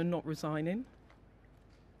staying on and not resigning?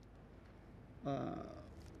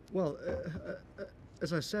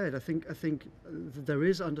 as I said, I think there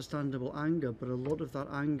is understandable anger, but a lot of that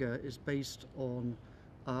anger is based on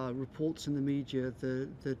reports in the media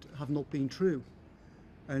that have not been true,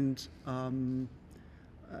 and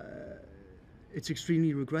it's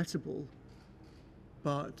extremely regrettable.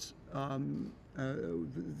 But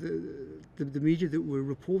the media that were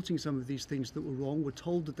reporting some of these things that were wrong were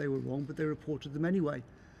told that they were wrong, but they reported them anyway.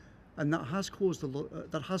 And that has caused a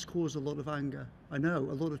lot of anger. I know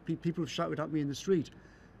a lot of people have shouted at me in the street,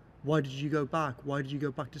 "Why did you go back? Why did you go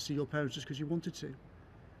back to see your parents just because you wanted to?"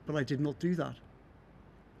 But I did not do that.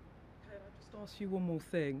 Can I just ask you one more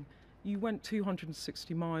thing? You went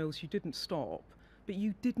 260 miles, you didn't stop, but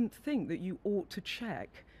you didn't think that you ought to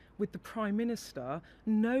check with the Prime Minister,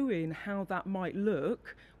 knowing how that might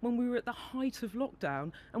look when we were at the height of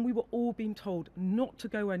lockdown and we were all being told not to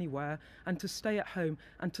go anywhere and to stay at home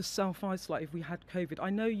and to self-isolate if we had COVID.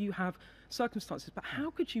 I know you have circumstances, but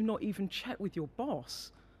how could you not even check with your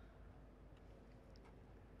boss?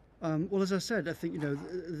 Well, as I said, I think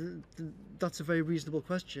that's a very reasonable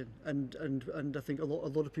question, and I think a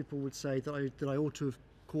lot of people would say that I ought to have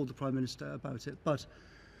called the Prime Minister about it, but.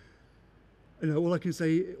 All I can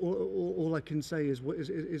say is what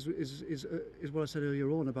I said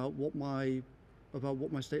earlier on about what my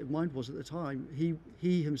state of mind was at the time.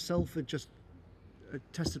 He himself had just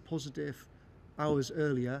tested positive hours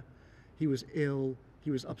earlier. He was ill.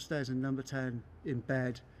 He was upstairs in number 10 in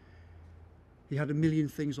bed. He had a million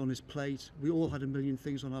things on his plate. We all had a million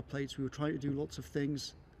things on our plates. We were trying to do lots of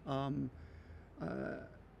things.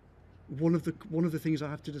 One of the things I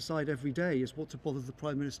have to decide every day is what to bother the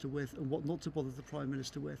Prime Minister with and what not to bother the Prime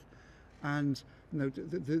Minister with. And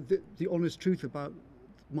the honest truth about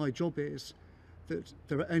my job is that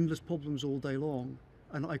there are endless problems all day long,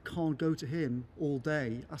 and I can't go to him all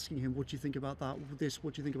day asking him, what do you think about that, this,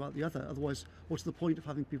 what do you think about the other? Otherwise, what's the point of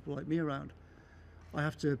having people like me around? I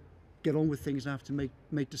have to get on with things and I have to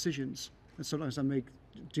make decisions. And sometimes I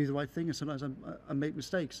do the right thing, and sometimes I make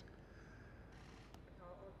mistakes.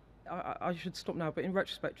 I should stop now, but in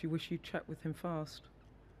retrospect, you wish you'd checked with him first.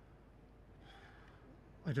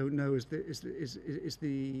 I don't know is the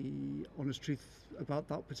honest truth about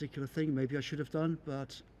that particular thing. Maybe I should have done,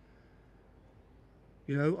 but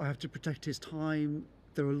I have to protect his time.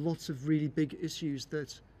 There are lots of really big issues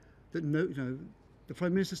that the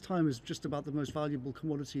Prime Minister's time is just about the most valuable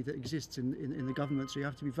commodity that exists in the government. So you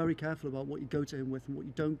have to be very careful about what you go to him with and what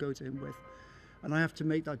you don't go to him with. And I have to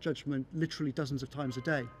make that judgment literally dozens of times a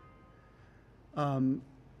day. And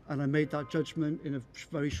I made that judgment in a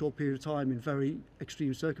very short period of time in very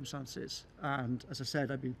extreme circumstances. And as I said,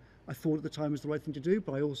 I thought at the time it was the right thing to do,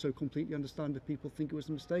 but I also completely understand if people think it was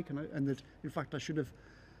a mistake and that, in fact, I should have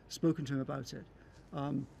spoken to him about it.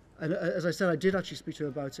 And as I said, I did actually speak to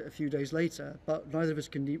him about it a few days later, but neither of us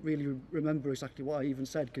can really remember exactly what I even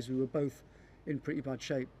said because we were both in pretty bad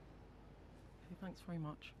shape. Okay, thanks very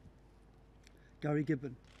much. Gary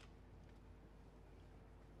Gibbon.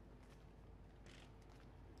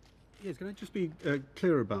 Yes, can I just be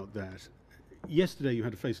clear about that? Yesterday you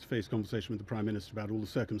had a face-to-face conversation with the Prime Minister about all the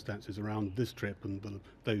circumstances around this trip and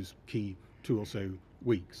those key 2 or so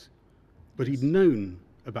weeks. But he'd known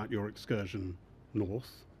about your excursion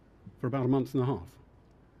north for about a month and a half.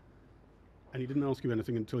 And he didn't ask you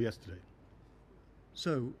anything until yesterday.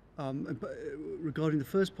 So, regarding the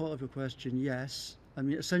first part of your question, yes. I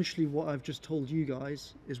mean, essentially what I've just told you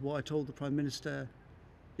guys is what I told the Prime Minister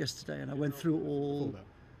yesterday, and I went through all...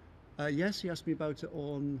 Yes, he asked me about it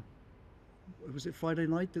on, was it Friday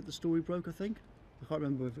night that the story broke, I think? I can't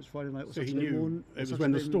remember if it was Friday night or so Saturday morning. It was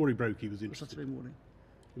when the story broke he was interested. Saturday morning.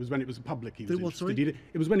 It was when it was public he was interested. Sorry?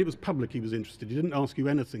 It was when it was public he was interested. He didn't ask you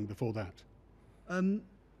anything before that.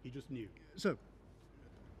 He just knew. So,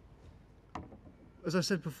 as I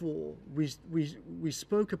said before, we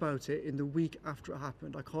spoke about it in the week after it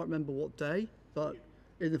happened. I can't remember what day, but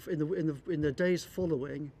in the days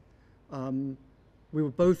following, we were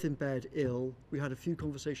both in bed, ill. We had a few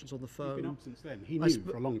conversations on the phone. You've been up since then. He knew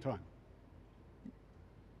for a long time.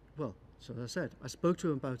 Well, so as I said, I spoke to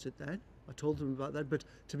him about it then. I told him about that. But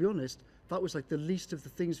to be honest, that was like the least of the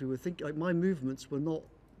things we were thinking. Like my movements were not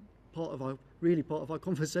part of our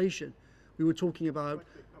conversation. We were talking about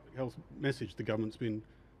public health message the government's been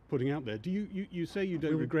putting out there. Do you say you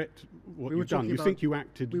don't regret what you've done? You think you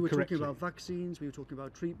acted correctly? We were talking about vaccines. We were talking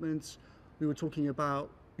about treatments. We were talking about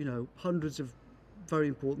hundreds of very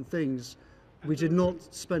important things. We did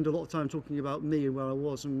not spend a lot of time talking about me and where I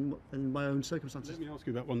was and my own circumstances. Let me ask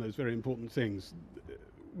you about one of those very important things.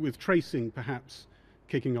 With tracing perhaps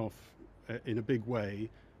kicking off in a big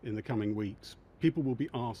way in the coming weeks, people will be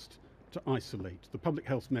asked to isolate. The public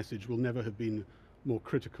health message will never have been more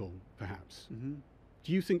critical, perhaps.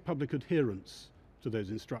 Do you think public adherence to those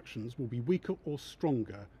instructions will be weaker or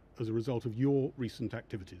stronger as a result of your recent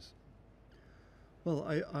activities? Well,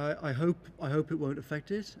 I hope it won't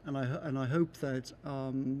affect it, and I hope that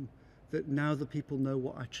that now that people know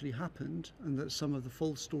what actually happened, and that some of the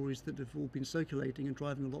false stories that have all been circulating and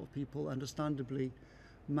driving a lot of people, understandably,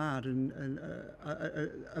 mad and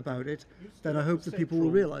about it, then I hope that people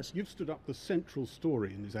will realise. You've stood up the central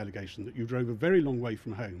story in this allegation that you drove a very long way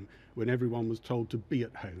from home when everyone was told to be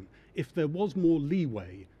at home. If there was more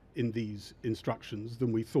leeway in these instructions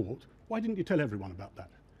than we thought, why didn't you tell everyone about that?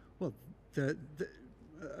 Well,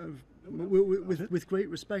 with great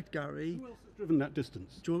respect, Gary. Who else has driven that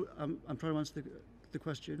distance? I'm trying to answer the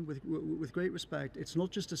question. With great respect, it's not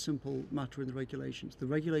just a simple matter in the regulations. The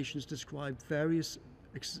regulations describe various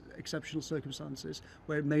exceptional circumstances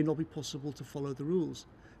where it may not be possible to follow the rules.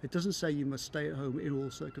 It doesn't say you must stay at home in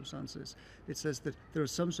all circumstances. It says that there are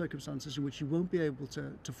some circumstances in which you won't be able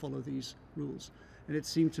to follow these rules. And it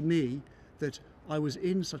seemed to me that I was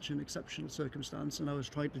in such an exceptional circumstance, and I was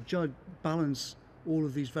trying to balance all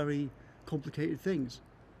of these very complicated things.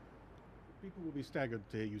 People will be staggered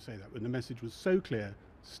to hear you say that when the message was so clear: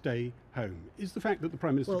 stay home. Is the fact that the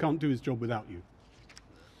Prime Minister can't do his job without you?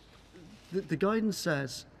 The guidance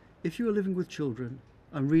says, if you are living with children,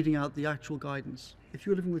 I'm reading out the actual guidance. If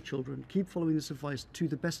you're living with children, keep following this advice to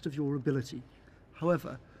the best of your ability.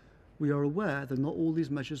 However, we are aware that not all these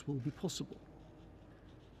measures will be possible.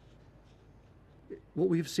 What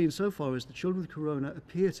we have seen so far is that children with corona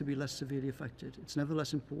appear to be less severely affected. It's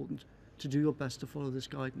nevertheless important to do your best to follow this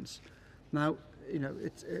guidance. Now, you know,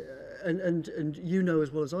 it's and you know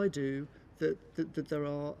as well as I do that there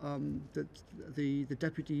are that the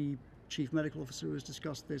deputy chief medical officer has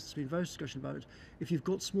discussed this. There's been various discussion about it. If you've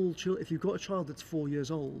got if you've got a child that's 4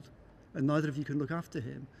 years old, and neither of you can look after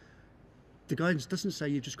him, the guidance doesn't say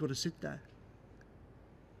you've just got to sit there.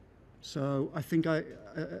 So I think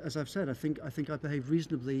as I've said, I think I behaved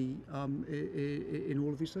reasonably in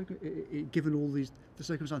all of these given all the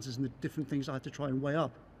circumstances and the different things I had to try and weigh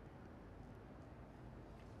up.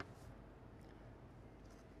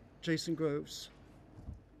 Jason Groves.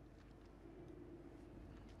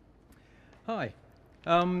 Hi.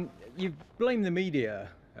 You blame the media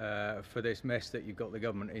for this mess that you've got the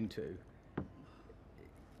government into.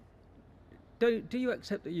 Do you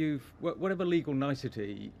accept that whatever legal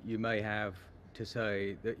nicety you may have to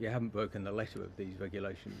say that you haven't broken the letter of these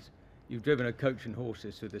regulations, you've driven a coach and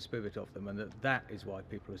horses through the spirit of them, and that is why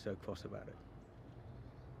people are so cross about it?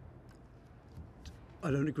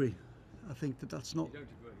 I don't agree. I think that's not. You don't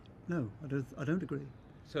agree? No, I don't agree.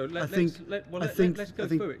 So let's go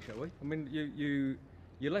through it, shall we? I mean, you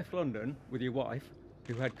left London with your wife,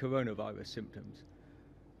 who had coronavirus symptoms,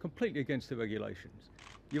 completely against the regulations.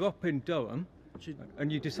 You're up in Durham, and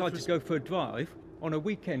you decide to go for a drive on a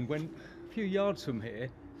weekend when, a few yards from here,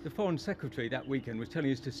 the Foreign Secretary that weekend was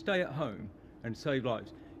telling us to stay at home and save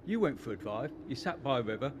lives. You went for a drive, you sat by a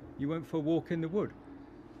river, you went for a walk in the wood.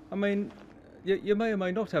 I mean, you may or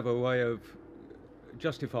may not have a way of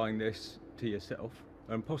justifying this to yourself,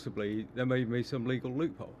 and possibly there may be some legal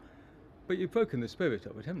loophole. But you've broken the spirit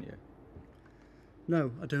of it, haven't you?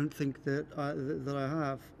 No, I don't think that I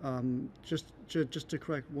have. Just to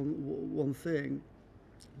correct one thing,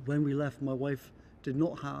 when we left, my wife did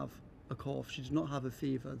not have a cough. She did not have a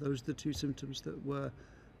fever. Those are the two symptoms that were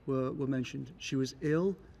mentioned. She was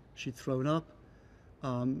ill. She'd thrown up,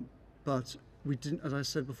 but we didn't. As I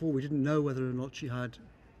said before, we didn't know whether or not she had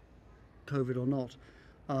COVID or not.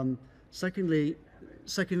 Secondly,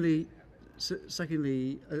 as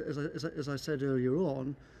I said earlier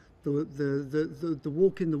on, the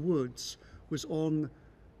walk in the woods was on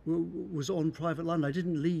private land. I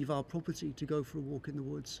didn't leave our property to go for a walk in the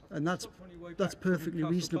woods, and that's perfectly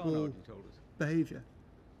reasonable behaviour.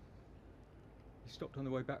 You stopped on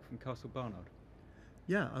the way back from Castle Barnard.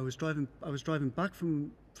 Yeah, I was driving back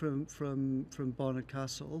from Barnard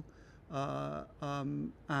Castle,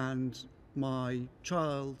 and my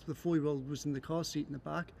child, the 4-year-old, was in the car seat in the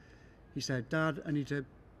back. He said, "Dad, I need to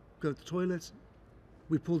go to the toilet."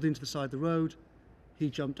 We pulled into the side of the road. He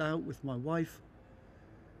jumped out with my wife.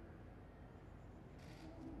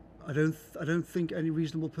 I don't think any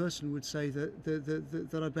reasonable person would say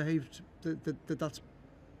that I behaved that's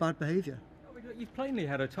bad behaviour. I mean, you've plainly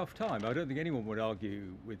had a tough time. I don't think anyone would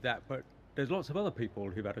argue with that, but there's lots of other people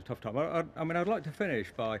who've had a tough time. I mean, I'd like to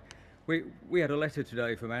finish by, we had a letter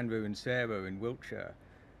today from Andrew and Sarah in Wiltshire.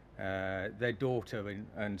 Their daughter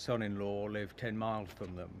and son-in-law live 10 miles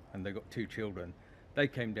from them, and they've got 2 children. They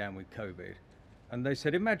came down with COVID, and they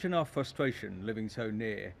said, imagine our frustration living so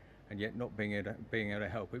near and yet not being able to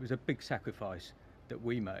help. It was a big sacrifice that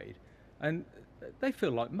we made. and they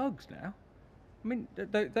feel like mugs now. I mean,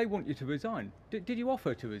 they want you to resign. Did you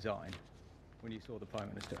offer to resign when you saw the Prime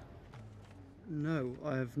Minister? No,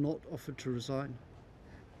 I have not offered to resign.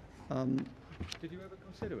 Did you ever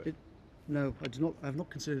consider it? No, I do not. I have not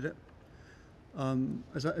considered it.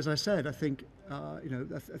 As I said, I think I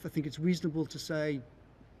think it's reasonable to say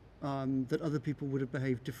that other people would have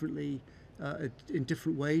behaved differently in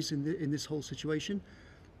different ways in this whole situation.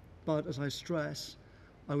 But as I stress,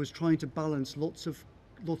 I was trying to balance lots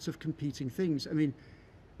of competing things. I mean,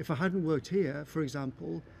 if I hadn't worked here, for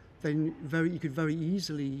example, then you could very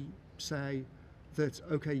easily say that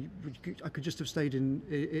okay, I could just have stayed in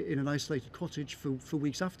an isolated cottage for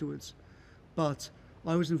weeks afterwards. But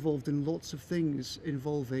I was involved in lots of things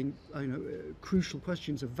involving crucial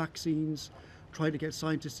questions of vaccines, trying to get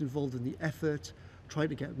scientists involved in the effort, trying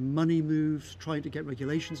to get money moved, trying to get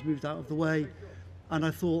regulations moved out of the way. And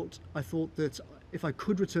I thought that if I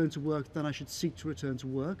could return to work, then I should seek to return to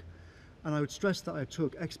work. And I would stress that I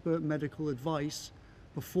took expert medical advice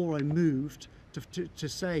before I moved to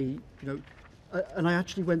say, and I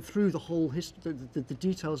actually went through the whole history, the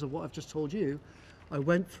details of what I've just told you. I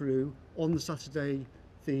went through on the Saturday,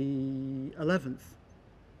 the 11th,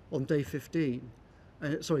 on day 15.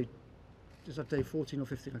 Sorry, is that day 14 or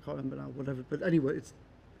 15? I can't remember now. Whatever. But anyway, it's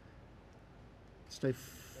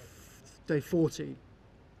day 14.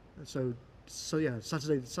 So yeah,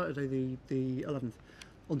 Saturday the 11th.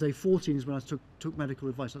 On day 14 is when I took medical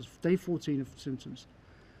advice. That's day 14 of symptoms,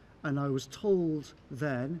 and I was told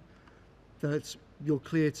then that you're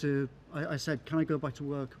clear to. I said, can I go back to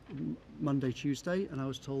work Monday, Tuesday? And I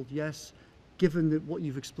was told yes, given that what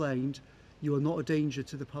you've explained, you are not a danger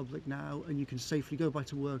to the public now, and you can safely go back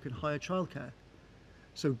to work and hire childcare.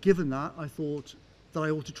 So given that, I thought that I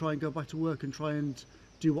ought to try and go back to work and try and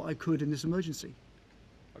do what I could in this emergency.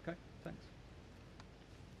 Okay, thanks.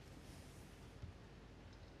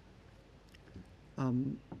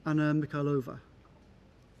 Anna Mikhailova.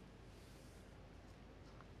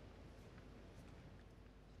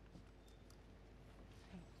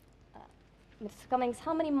 Mr. Cummings,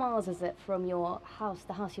 how many miles is it from your house,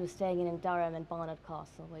 the house you were staying in Durham, and Barnard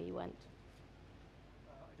Castle, where you went?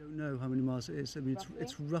 I don't know how many miles it is. I mean,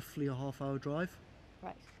 it's roughly a half-hour drive.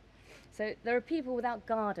 Right. So there are people without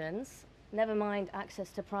gardens, never mind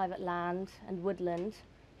access to private land and woodland,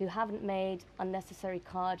 who haven't made unnecessary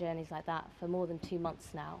car journeys like that for more than 2 months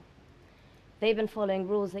now. They've been following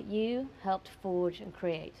rules that you helped forge and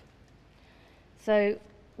create. So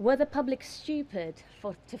were the public stupid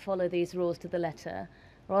to follow these rules to the letter,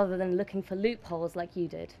 rather than looking for loopholes like you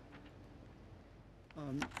did?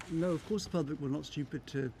 No, of course the public were not stupid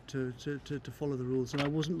to follow the rules, and I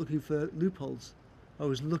wasn't looking for loopholes. I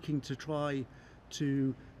was looking to try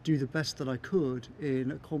to do the best that I could in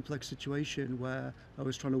a complex situation where I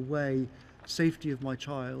was trying to weigh safety of my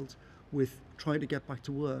child with trying to get back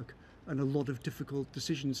to work, and a lot of difficult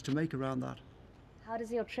decisions to make around that. How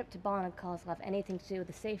does your trip to Barnard Castle have anything to do with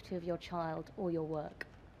the safety of your child or your work?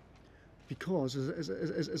 Because,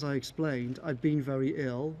 as I explained, I'd been very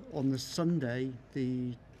ill. On the Sunday,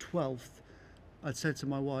 the 12th, I'd said to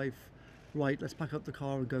my wife, right, let's pack up the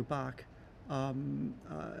car and go back. I've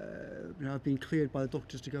been cleared by the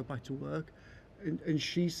doctors to go back to work. And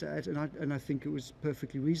she said, and I think it was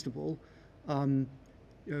perfectly reasonable, a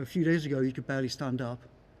few days ago you could barely stand up.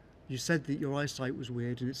 You said that your eyesight was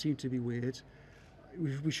weird, and it seemed to be weird.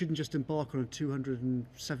 We shouldn't just embark on a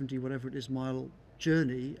 270 whatever it is mile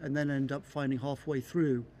journey and then end up finding halfway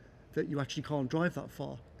through that you actually can't drive that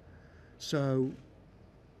far. So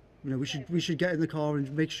we should get in the car and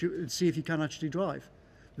make sure and see if you can actually drive.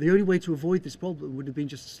 The only way to avoid this problem would have been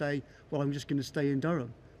just to say, well, I'm just going to stay in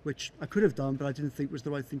Durham, which I could have done, but I didn't think was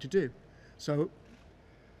the right thing to do. So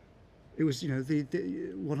it was,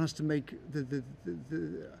 one has to make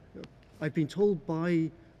I've been told by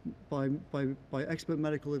expert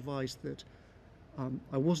medical advice that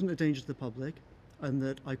I wasn't a danger to the public, and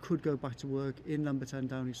that I could go back to work in number 10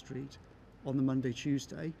 Downing Street on the Monday,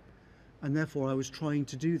 Tuesday, and therefore I was trying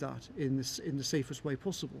to do that in the safest way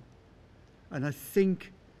possible. And I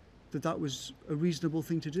think that was a reasonable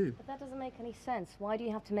thing to do. But that doesn't make any sense. Why do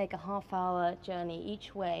you have to make a half-hour journey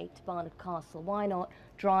each way to Barnard Castle? Why not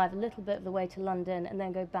drive a little bit of the way to London and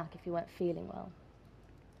then go back if you weren't feeling well?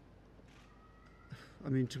 I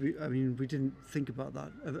mean, we didn't think about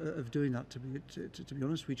that of doing that. To be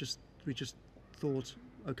honest, we just thought,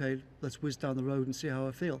 okay, let's whiz down the road and see how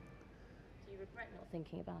I feel. Do you regret not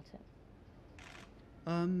thinking about it?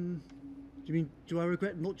 Do you mean, do I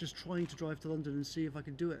regret not just trying to drive to London and see if I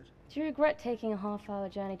could do it? Do you regret taking a half-hour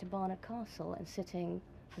journey to Barnard Castle and sitting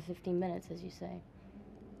for 15 minutes, as you say?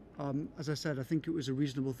 As I said, I think it was a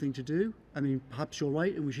reasonable thing to do. I mean, perhaps you're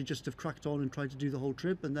right, and we should just have cracked on and tried to do the whole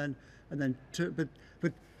trip, but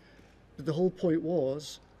the whole point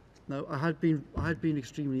was, no, I had been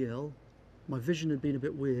extremely ill. My vision had been a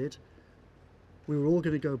bit weird. We were all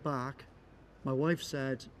going to go back. My wife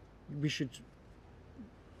said we should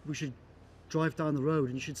drive down the road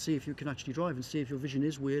and you should see if you can actually drive and see if your vision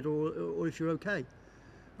is weird or if you're okay.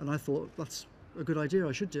 And I thought that's a good idea.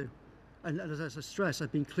 I should do. And as I stress,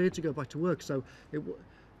 I've been cleared to go back to work. So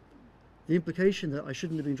the implication that I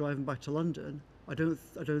shouldn't have been driving back to London, I don't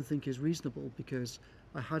think is reasonable, because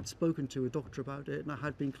I had spoken to a doctor about it and I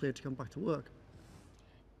had been cleared to come back to work.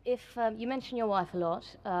 If you mention your wife a lot,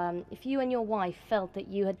 if you and your wife felt that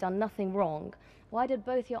you had done nothing wrong, why did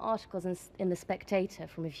both your articles in The Spectator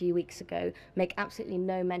from a few weeks ago make absolutely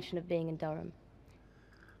no mention of being in Durham?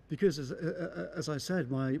 Because, as I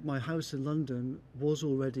said, my house in London was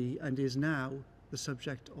already and is now the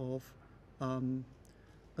subject of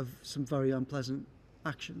some very unpleasant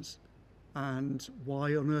actions. And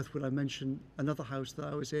why on earth would I mention another house that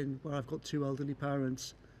I was in, where I've got 2 elderly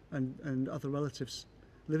parents and other relatives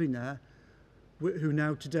living there, who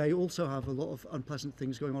now today also have a lot of unpleasant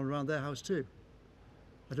things going on around their house too.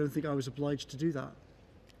 I don't think I was obliged to do that.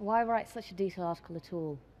 Why write such a detailed article at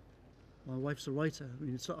all? My wife's a writer. I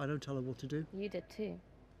mean, I don't tell her what to do. You did too.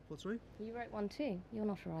 What, sorry? You wrote one too. You're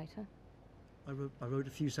not a writer. I wrote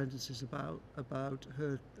a few sentences about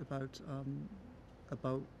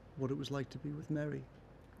what it was like to be with Mary.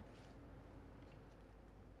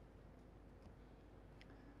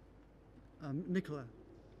 Nicola.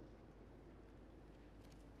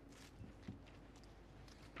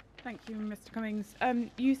 Thank you, Mr. Cummings.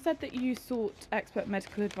 You said that you sought expert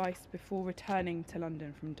medical advice before returning to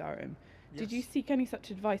London from Durham. Yes. Did you seek any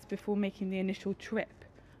such advice before making the initial trip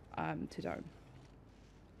to Durham?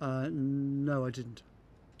 No, I didn't.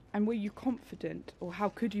 And were you confident, or how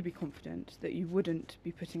could you be confident, that you wouldn't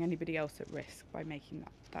be putting anybody else at risk by making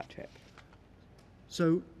that trip?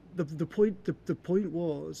 So the point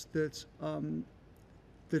was that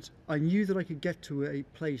that I knew that I could get to a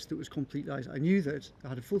place that was completely isolated. I knew that I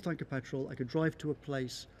had a full tank of petrol. I could drive to a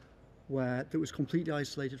place that was completely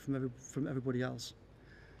isolated from everybody else.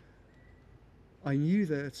 I knew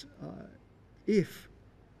that if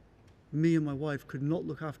me and my wife could not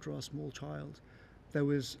look after our small child, there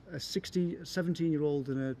was a 17-year-old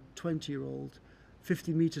and a 20-year-old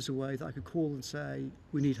 50 metres away that I could call and say,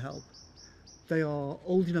 we need help. They are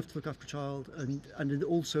old enough to look after a child and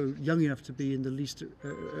also young enough to be in the least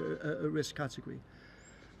risk category.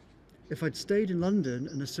 If I'd stayed in London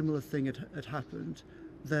and a similar thing had happened,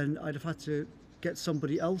 then I'd have had to get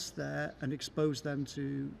somebody else there and expose them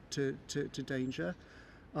to danger,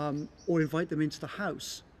 or invite them into the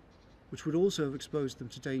house, which would also have exposed them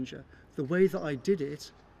to danger. The way that I did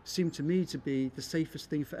it seemed to me to be the safest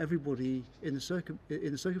thing for everybody in the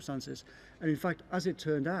circumstances. And in fact, as it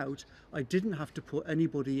turned out, I didn't have to put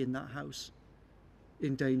anybody in that house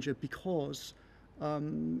in danger because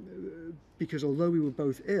although we were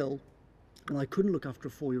both ill and I couldn't look after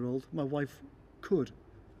a 4-year-old, my wife could.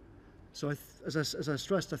 So as I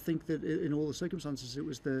stressed, I think that in all the circumstances, it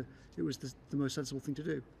was the most sensible thing to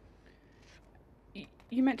do.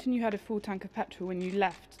 You mentioned you had a full tank of petrol when you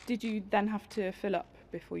left. Did you then have to fill up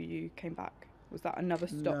before you came back? Was that another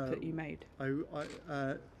stop that you made?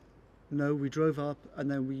 No, we drove up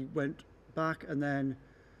and then we went back, and then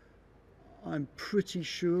I'm pretty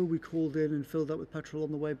sure we called in and filled up with petrol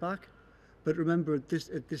on the way back. But remember, at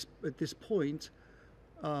this point,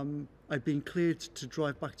 I'd been cleared to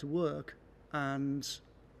drive back to work, and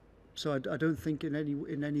so I don't think in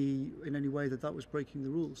any way that was breaking the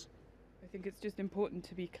rules. I think it's just important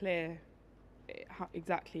to be clear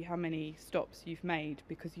exactly how many stops you've made,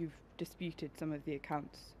 because you've disputed some of the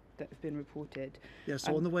accounts that have been reported. Yeah,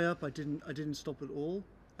 so on the way up I didn't stop at all,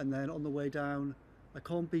 and then on the way down I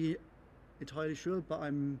can't be entirely sure, but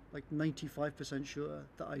I'm like 95% sure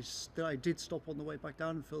that I did stop on the way back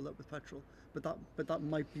down and filled up with petrol, but that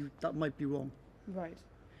might be wrong. Right.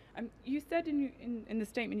 You said in the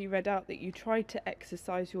statement you read out that you tried to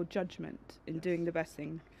exercise your judgment in doing the best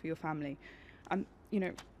thing for your family.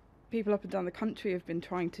 People up and down the country have been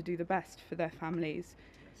trying to do the best for their families.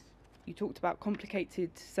 Yes. You talked about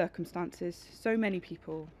complicated circumstances. So many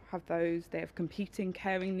people have those. They have competing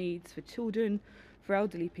caring needs for children, for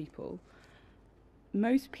elderly people.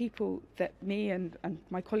 Most people that me and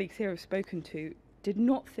my colleagues here have spoken to did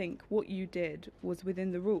not think what you did was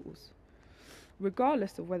within the rules,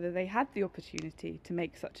 regardless of whether they had the opportunity to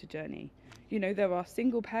make such a journey. There are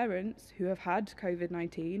single parents who have had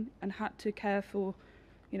COVID-19 and had to care for,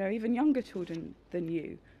 even younger children than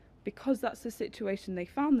you. because that's the situation they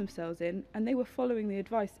found themselves in, and they were following the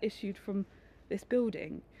advice issued from this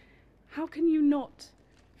building. How can you not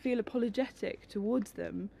feel apologetic towards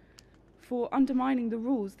them for undermining the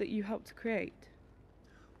rules that you helped to create?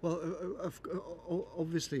 Well,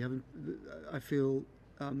 obviously, I feel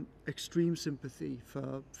extreme sympathy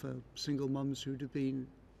for single mums who'd have been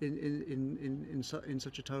in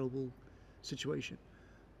such a terrible situation.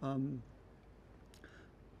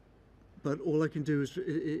 But all I can do is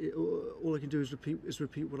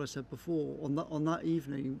repeat what I said before. On that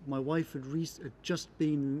evening, my wife had just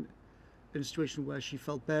been in a situation where she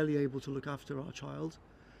felt barely able to look after our child.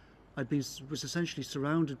 Was essentially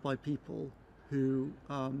surrounded by people who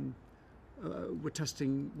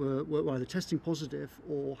were either testing positive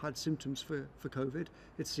or had symptoms for COVID.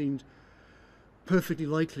 It seemed perfectly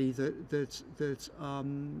likely that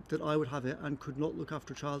I would have it and could not look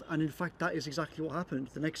after a child. And in fact, that is exactly what happened.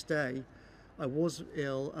 The next day, I was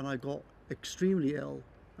ill and I got extremely ill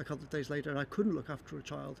a couple of days later, and I couldn't look after a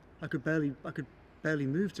child. I could barely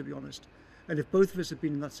move, to be honest. And if both of us had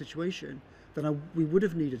been in that situation, then we would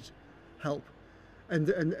have needed help. And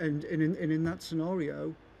in that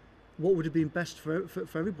scenario, what would have been best for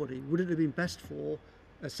everybody? Would it have been best for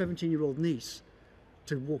a 17-year-old niece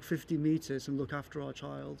to walk 50 meters and look after our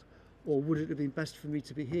child, or would it have been best for me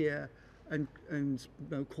to be here and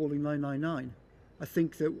calling 999? I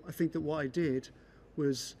think that what I did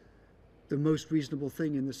was the most reasonable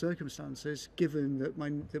thing in the circumstances, given that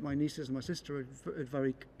my nieces and my sister had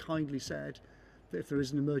very kindly said that if there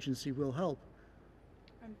is an emergency, we'll help.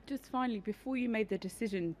 Just finally, before you made the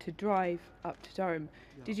decision to drive up to Durham,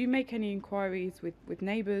 did you make any inquiries with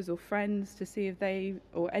neighbours or friends to see if they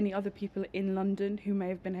or any other people in London who may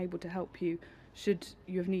have been able to help you should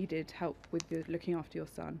you have needed help with looking after your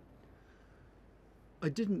son? I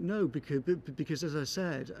didn't know because as I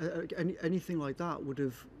said, anything like that would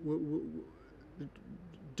have,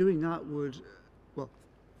 doing that would, well,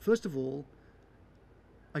 first of all,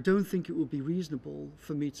 I don't think it would be reasonable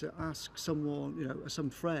for me to ask someone, some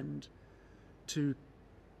friend, to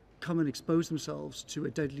come and expose themselves to a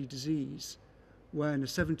deadly disease when a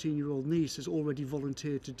 17-year-old niece has already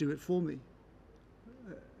volunteered to do it for me.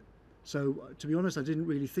 So, to be honest, I didn't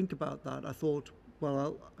really think about that. I thought,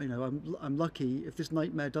 well, I'm lucky. If this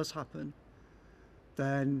nightmare does happen,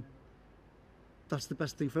 then that's the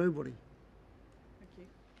best thing for everybody. Thank you.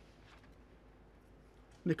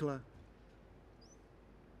 Nicola.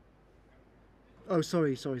 Oh,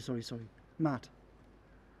 sorry. Matt.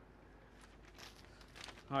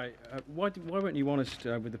 Hi. Why weren't you honest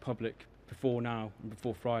with the public before now and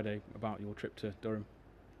before Friday about your trip to Durham?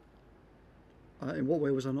 In what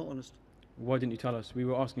way was I not honest? Why didn't you tell us? We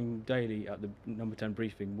were asking daily at the number 10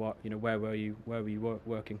 briefing. Where were you? Where were you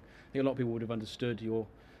working? I think a lot of people would have understood your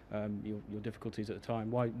difficulties at the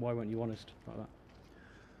time. Why weren't you honest about that?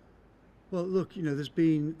 Well, look, there's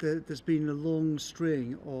been a long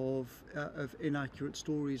string of inaccurate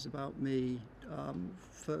stories about me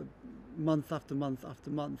for month after month after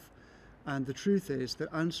month, and the truth is that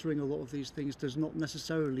answering a lot of these things does not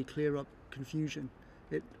necessarily clear up confusion.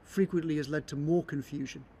 It frequently has led to more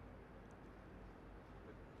confusion.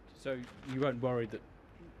 So you weren't worried that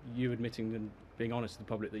you admitting and being honest to the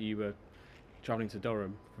public that you were travelling to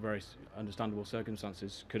Durham for very understandable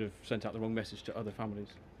circumstances could have sent out the wrong message to other families?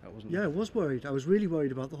 Yeah, I was worried. I was really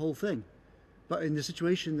worried about the whole thing. But in the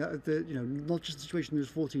situation not just the situation in those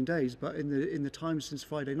 14 days, but in the time since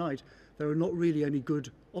Friday night, there are not really any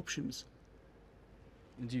good options.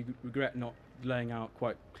 And do you regret not laying out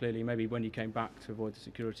quite clearly, maybe when you came back to avoid the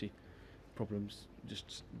security problems,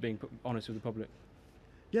 just being honest with the public?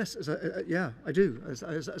 Yes, I do. As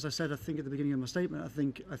I said, I think at the beginning of my statement, I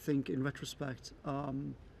think in retrospect,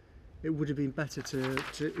 it would have been better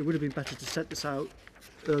to set this out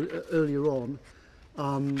earlier on.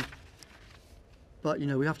 But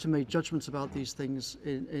we have to make judgments about these things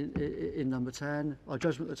in number 10. Our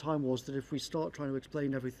judgment at the time was that if we start trying to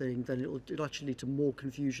explain everything, then it'll actually lead to more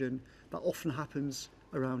confusion. That often happens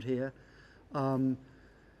around here.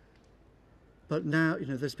 But now,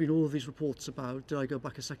 there's been all of these reports about, did I go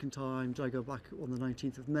back a second time? Did I go back on the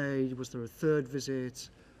 19th of May? Was there a third visit?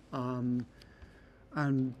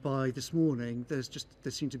 And by this morning, there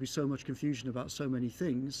seemed to be so much confusion about so many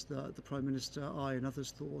things that the Prime Minister, I and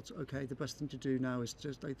others thought, okay, the best thing to do now is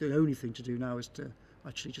the only thing to do now is to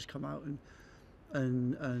actually just come out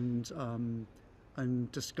and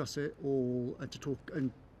discuss it all, and to talk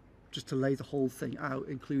and just to lay the whole thing out,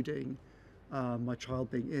 including my child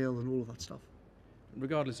being ill and all of that stuff.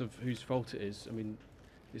 Regardless of whose fault it is, I mean,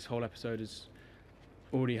 this whole episode is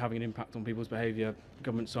already having an impact on people's behaviour.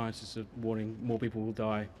 Government scientists are warning more people will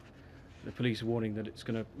die. the police warning that it's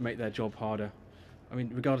going to make their job harder. I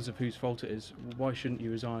mean, regardless of whose fault it is, why shouldn't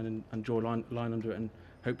you resign and draw a line under it and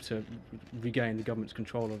hope to regain the government's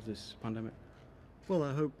control of this pandemic? Well,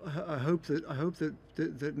 I hope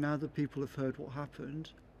that now that people have heard what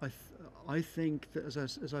happened, I think that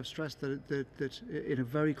as I've stressed that in a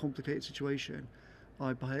very complicated situation,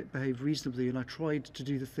 I behaved reasonably, and I tried to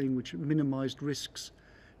do the thing which minimised risks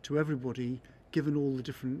to everybody, given all the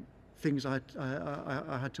different things I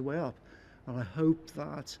had to weigh up. And I hope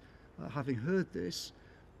that, having heard this,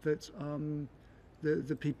 that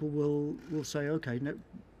the people will say, okay, no,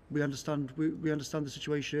 we understand the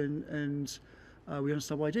situation, and we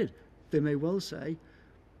understand why I did. They may well say,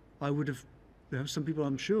 I would have. Some people,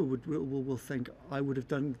 I'm sure, will think I would have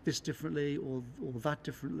done this differently or that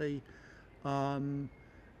differently, and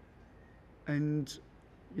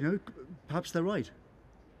perhaps they're right.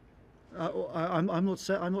 I'm not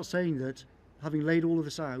saying that, having laid all of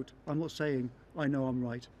this out, I'm not saying I know I'm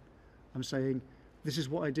right. I'm saying this is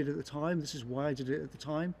what I did at the time. This is why I did it at the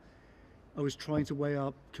time. I was trying to weigh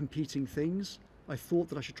up competing things. I thought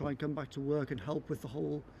that I should try and come back to work and help with the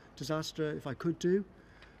whole disaster if I could do.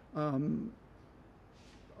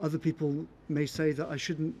 Other people may say that I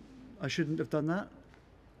shouldn't have done that.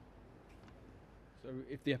 So,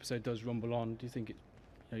 if the episode does rumble on, do you think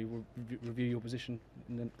you will review your position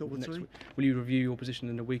in the next week? Will you review your position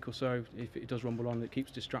in a week or so if it does rumble on and it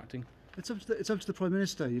keeps distracting? It's up to the Prime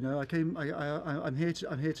Minister. I'm here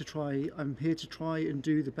to try and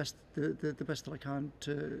do the best that I can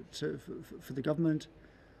for the government,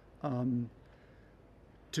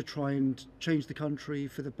 to try and change the country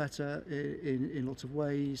for the better in lots of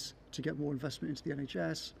ways, to get more investment into the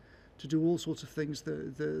NHS, to do all sorts of things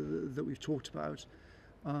that we've talked about.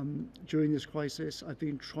 During this crisis, I've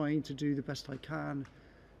been trying to do the best I can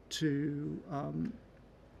to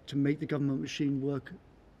make the government machine work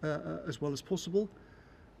as well as possible.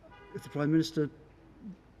 If the Prime Minister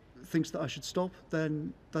thinks that I should stop,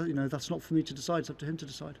 then that's not for me to decide. It's up to him to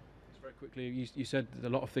decide. Just very quickly, you said a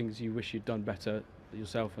lot of things you wish you'd done better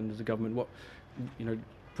yourself and as a government. What,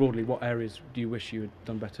 broadly, what areas do you wish you had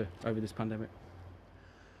done better over this pandemic?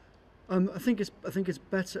 I think it's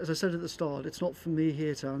better, as I said at the start. It's not for me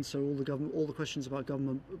here to answer all the questions about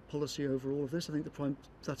government policy over all of this. I think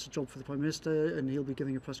that's a job for the Prime Minister, and he'll be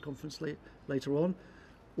giving a press conference later on.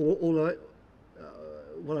 What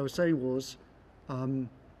I was saying was, I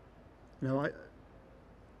know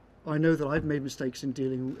that I've made mistakes in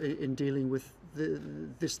dealing with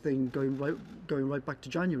this thing going right back to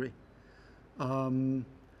January. I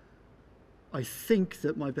think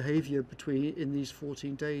that my behaviour in these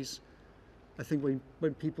 14 days, I think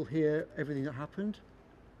when people hear everything that happened,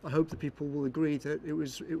 I hope that people will agree that it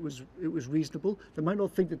was reasonable. They might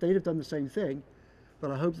not think that they'd have done the same thing, but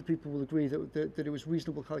I hope that people will agree that it was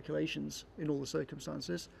reasonable calculations in all the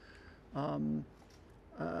circumstances. And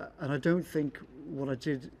I don't think what I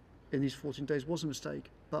did in these 14 days was a mistake,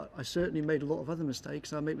 but I certainly made a lot of other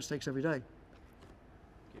mistakes, and I make mistakes every day.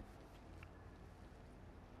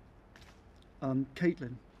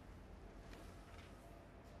 Caitlin.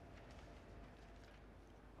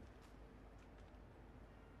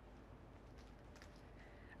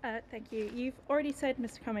 Thank you. You've already said,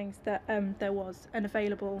 Mr. Cummings, that there was an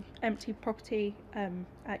available empty property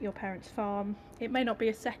at your parents' farm. It may not be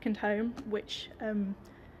a second home, to which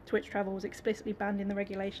travel was explicitly banned in the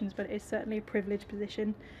regulations, but it is certainly a privileged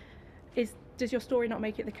position. Does your story not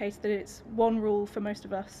make it the case that it's one rule for most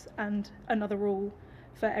of us and another rule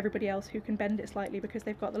for everybody else who can bend it slightly because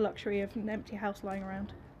they've got the luxury of an empty house lying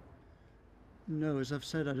around? No, as I've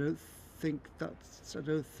said, I don't think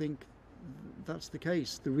that's the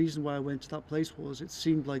case. The reason why I went to that place was it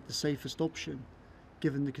seemed like the safest option,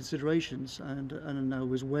 given the considerations, and I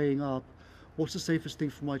was weighing up what's the safest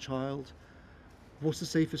thing for my child, what's the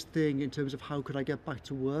safest thing in terms of how could I get back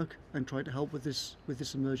to work and try to help with this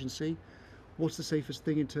emergency, what's the safest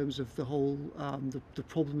thing in terms of the whole the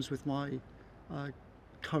problems with my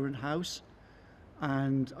current house,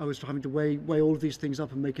 and I was having to weigh all of these things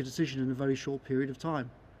up and make a decision in a very short period of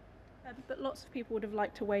time. But lots of people would have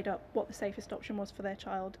liked to weigh up what the safest option was for their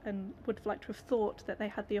child and would have liked to have thought that they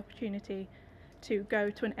had the opportunity to go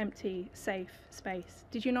to an empty, safe space.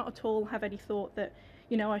 Did you not at all have any thought that,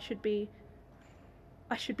 I should be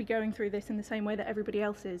going through this in the same way that everybody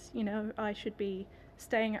else is? I should be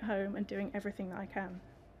staying at home and doing everything that I can.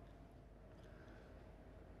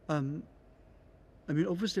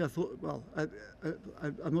 Obviously I thought, well,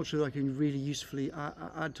 I'm not sure that I can really usefully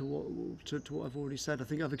add to what I've already said. I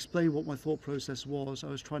think I've explained what my thought process was. I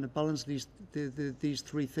was trying to balance these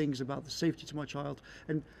three things about the safety to my child.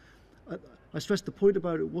 And I stressed the point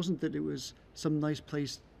about it wasn't that it was some nice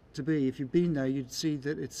place to be. If you've been there, you'd see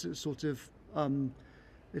that it's sort of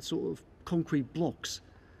concrete blocks.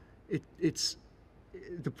 It's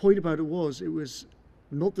the point about it was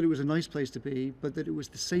not that it was a nice place to be, but that it was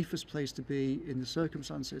the safest place to be in the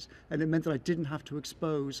circumstances, and it meant that I didn't have to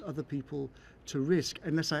expose other people to risk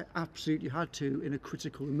unless I absolutely had to in a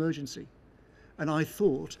critical emergency. And I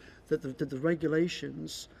thought that the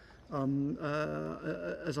regulations,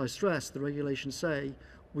 as I stressed, the regulations say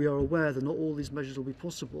we are aware that not all these measures will be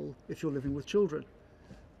possible if you're living with children.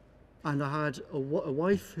 And I had a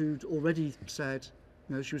wife who'd already said,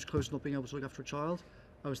 she was close to not being able to look after a child.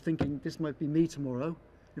 I was thinking, this might be me tomorrow.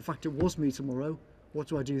 In fact, it was me tomorrow. What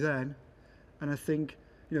do I do then? And I think,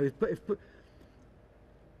 if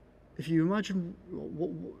you imagine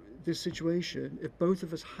this situation, if both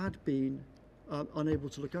of us had been unable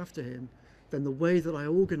to look after him, then the way that I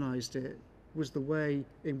organised it was the way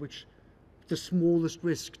in which the smallest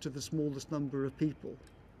risk to the smallest number of people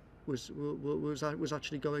was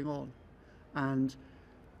actually going on. And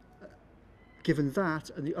given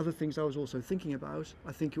that and the other things I was also thinking about,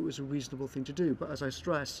 I think it was a reasonable thing to do. But as I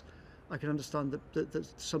stress, I can understand that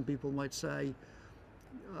some people might say,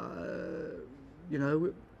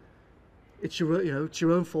 it's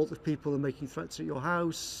your own fault if people are making threats at your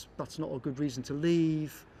house. That's not a good reason to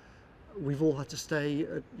leave. We've all had to stay.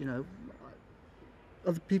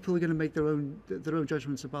 Other people are going to make their own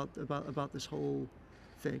judgments about this whole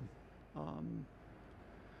thing. I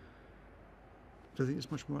don't think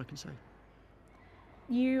there's much more I can say.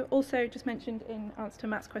 You also just mentioned in answer to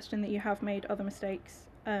Matt's question that you have made other mistakes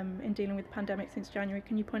in dealing with the pandemic since January.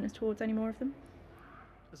 Can you point us towards any more of them?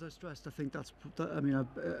 As I stressed, I think at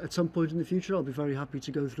some point in the future, I'll be very happy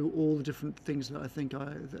to go through all the different things that I think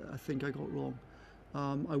I got wrong.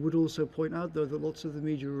 I would also point out, though, that lots of the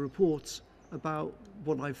media reports about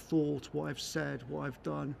what I've thought, what I've said, what I've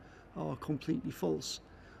done are completely false.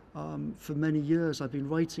 For many years, I've been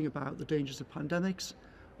writing about the dangers of pandemics.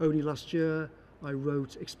 Only last year, I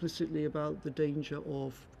wrote explicitly about the danger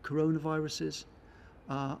of coronaviruses.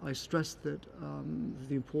 I stressed that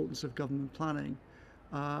the importance of government planning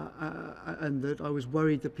and that I was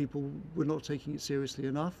worried that people were not taking it seriously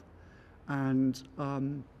enough. And a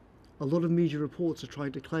lot of media reports are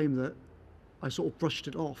trying to claim that I sort of brushed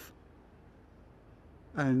it off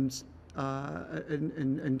and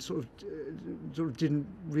sort of didn't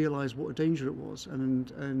realise what a danger it was.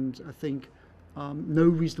 And I think no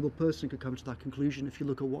reasonable person could come to that conclusion if you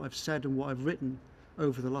look at what I've said and what I've written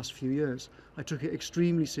over the last few years. I took it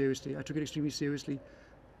extremely seriously. I took it extremely seriously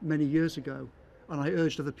many years ago, and I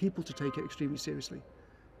urged other people to take it extremely seriously.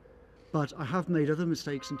 But I have made other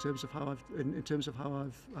mistakes in terms of how I've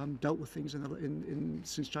dealt with things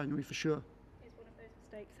since January, for sure. Is one of those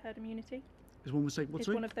mistakes herd immunity? Is one mistake? What's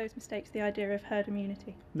Is one of those mistakes the idea of herd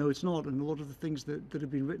immunity? No, it's not, and a lot of the things that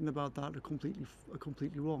have been written about that are completely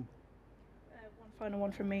wrong. One final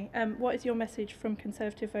one from me. What is your message from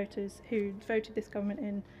Conservative voters who voted this government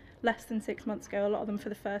in less than 6 months ago, a lot of them for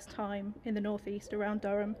the first time in the North East around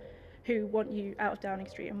Durham, who want you out of Downing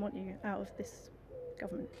Street and want you out of this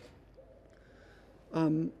government?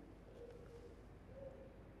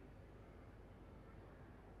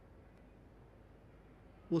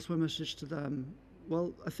 What's my message to them?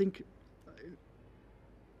 Well, I think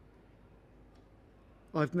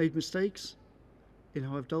I've made mistakes in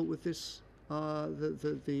how I've dealt with this, all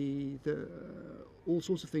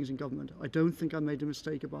sorts of things in government. I don't think I made a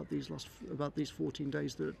mistake about these 14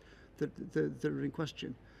 days that are in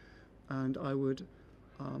question, and I would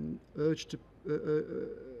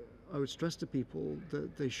I would stress to people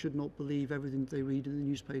that they should not believe everything they read in the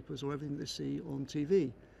newspapers or everything they see on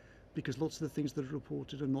TV, because lots of the things that are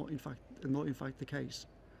reported are not in fact the case.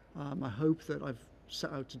 I hope that I've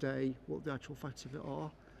set out today what the actual facts of it are,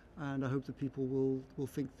 and I hope that people will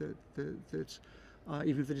think that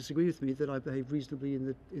even if they disagree with me, that I behave reasonably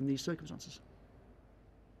in these circumstances.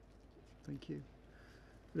 Thank you.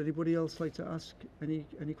 Would anybody else like to ask any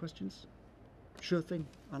questions? Sure thing,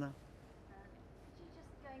 Anna.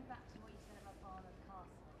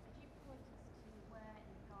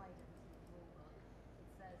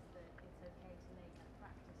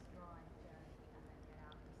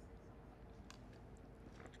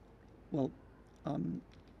 Well,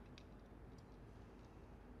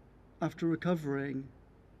 after recovering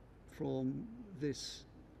from this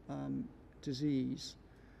disease,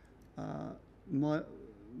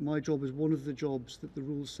 my job is one of the jobs that the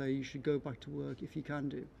rules say you should go back to work if you can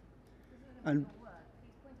do. And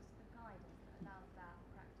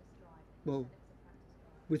well,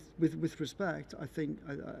 with respect, I think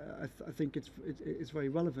it's very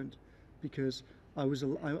relevant, because I was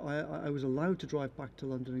allowed to drive back to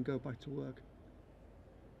London and go back to work.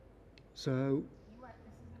 So You went,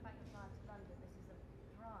 this isn't about your drive to London, this is a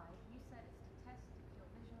drive. You said it's to test if your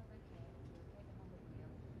vision is okay, if you're okay behind the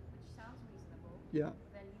wheel, which sounds reasonable. yeah. But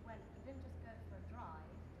then you didn't just go for a drive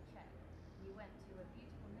to check. You went to a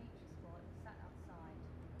beautiful nature spot, sat outside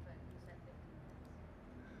for, you said 15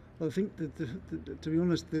 minutes. Well, I think that, to be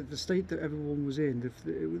honest, the state that everyone was in,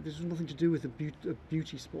 this was nothing to do with a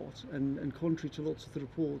beauty spot. And contrary to lots of the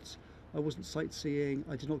reports, I wasn't sightseeing,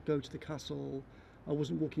 I did not go to the castle, I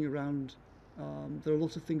wasn't walking around. There are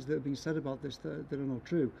lots of things that have been said about this that are not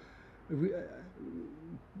true.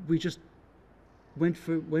 We just went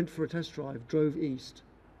for a test drive, drove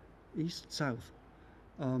south,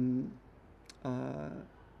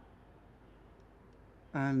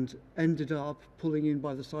 and ended up pulling in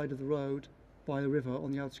by the side of the road by a river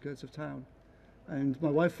on the outskirts of town. And my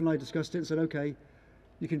wife and I discussed it and said, okay,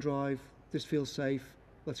 you can drive, this feels safe,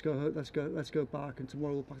 let's go back, and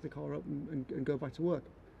tomorrow we'll pack the car up and go back to work.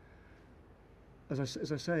 As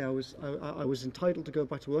I say, I was entitled to go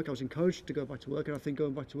back to work, I was encouraged to go back to work, and I think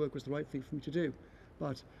going back to work was the right thing for me to do.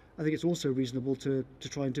 But I think it's also reasonable to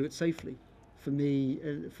try and do it safely, for me,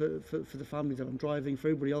 for the family that I'm driving, for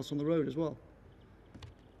everybody else on the road as well.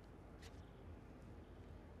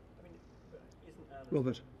 I mean,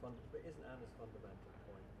 Robert. But isn't Anna's fundamental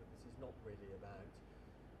point that this is not really about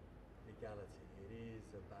legality, it is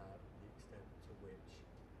about the extent to which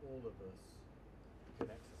all of us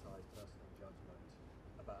can exercise personal judgment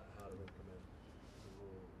about how to implement the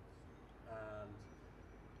rules. And,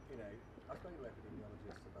 you know, I've spoken to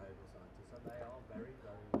epidemiologists and behavioural scientists, and they are very,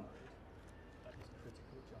 very worried at this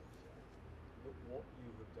critical juncture that what you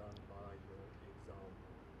have done by your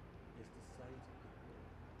example is to say to people,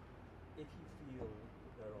 if you feel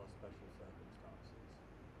that there are special circumstances,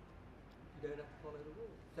 you don't have to follow the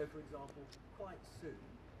rules. So, for example, quite soon,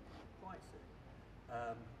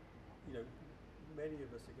 you know, many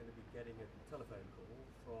of us are going to be getting a telephone call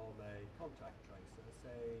from a contact tracer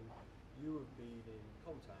saying you have been in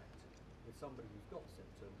contact with somebody who's got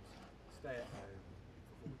symptoms, stay at home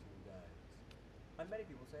for 14 days. And many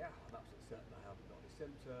people say, I'm absolutely certain I haven't got any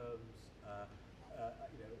symptoms.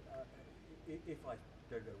 You know, if I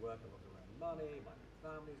don't go to work, I'm not going to earn money, my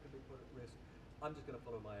family is going to be put at risk. I'm just going to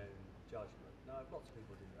follow my own judgment. Now, lots of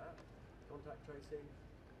people do that. Contact tracing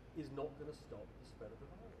is not going to stop the spread of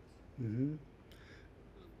the virus. Mm-hmm.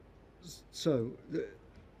 So,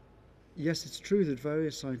 yes, it's true that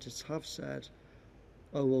various scientists have said,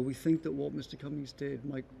 oh, well, we think that what Mr. Cummings did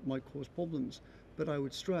might cause problems. But I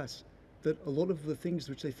would stress that a lot of the things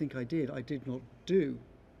which they think I did not do.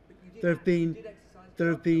 But you did There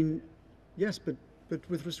have been, yes, but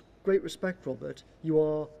with great respect, Robert, you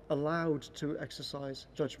are allowed to exercise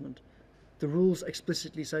judgment. The rules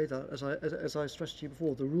explicitly say that, as I stressed to you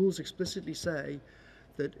before. The rules explicitly say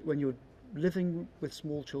that when you're living with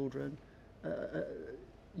small children,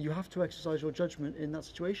 you have to exercise your judgment in that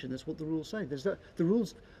situation. That's what the rules say. The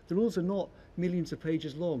rules are not millions of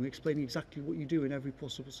pages long explaining exactly what you do in every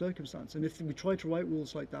possible circumstance. And if we try to write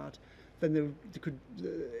rules like that, then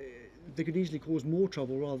they could easily cause more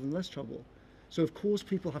trouble rather than less trouble. So of course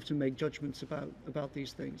people have to make judgments about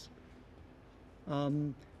these things.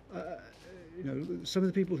 You know, some of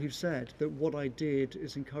the people who've said that what I did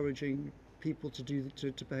is encouraging people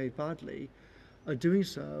to behave badly are doing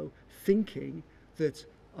so thinking that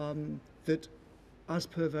that as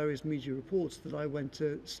per various media reports that I went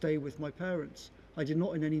to stay with my parents. I did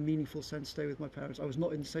not in any meaningful sense stay with my parents. I was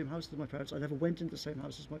not in the same house as my parents. I never went into the same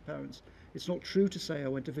house as my parents. It's not true to say I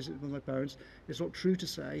went to visit with my parents. It's not true to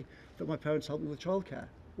say that my parents helped me with childcare.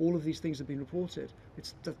 All of these things have been reported.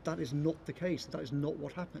 That is not the case. That is not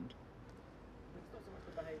what happened. It's not so much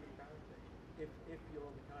the behaving badly. If you're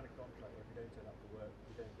on the kind of contract where if you don't turn up to work,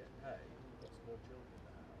 you don't get paid, you've got small children in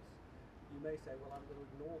the house, you may say, well, I'm going to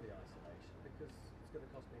ignore the isolation because it's going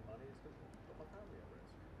to cost me money, it's going to put my family at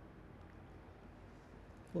risk.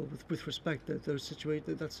 Well, with respect, that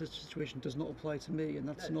situation does not apply to me, and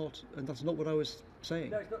that's not what I was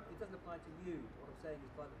saying. No, it doesn't apply to you. What I'm saying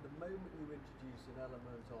is, by the moment you introduce an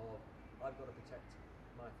element of I've got to protect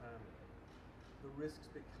my family, the risks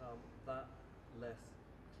become that less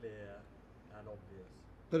clear and obvious.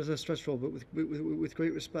 But as I stressed, Robert, with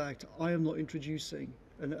great respect, I am not introducing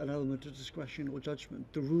an element of discretion or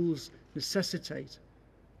judgment. The rules necessitate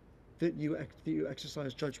that you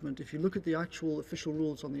exercise judgment. If you look at the actual official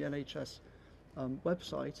rules on the NHS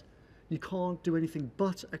website, you can't do anything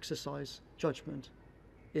but exercise judgment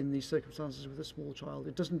in these circumstances with a small child.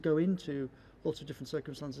 It doesn't go into lots of different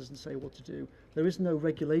circumstances and say what to do. There is no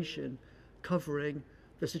regulation covering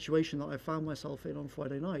the situation that I found myself in on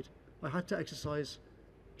Friday night. I had to exercise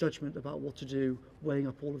judgment about what to do, weighing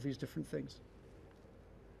up all of these different things.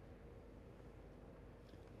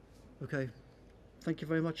 Okay. Thank you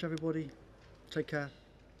very much, everybody. Take care.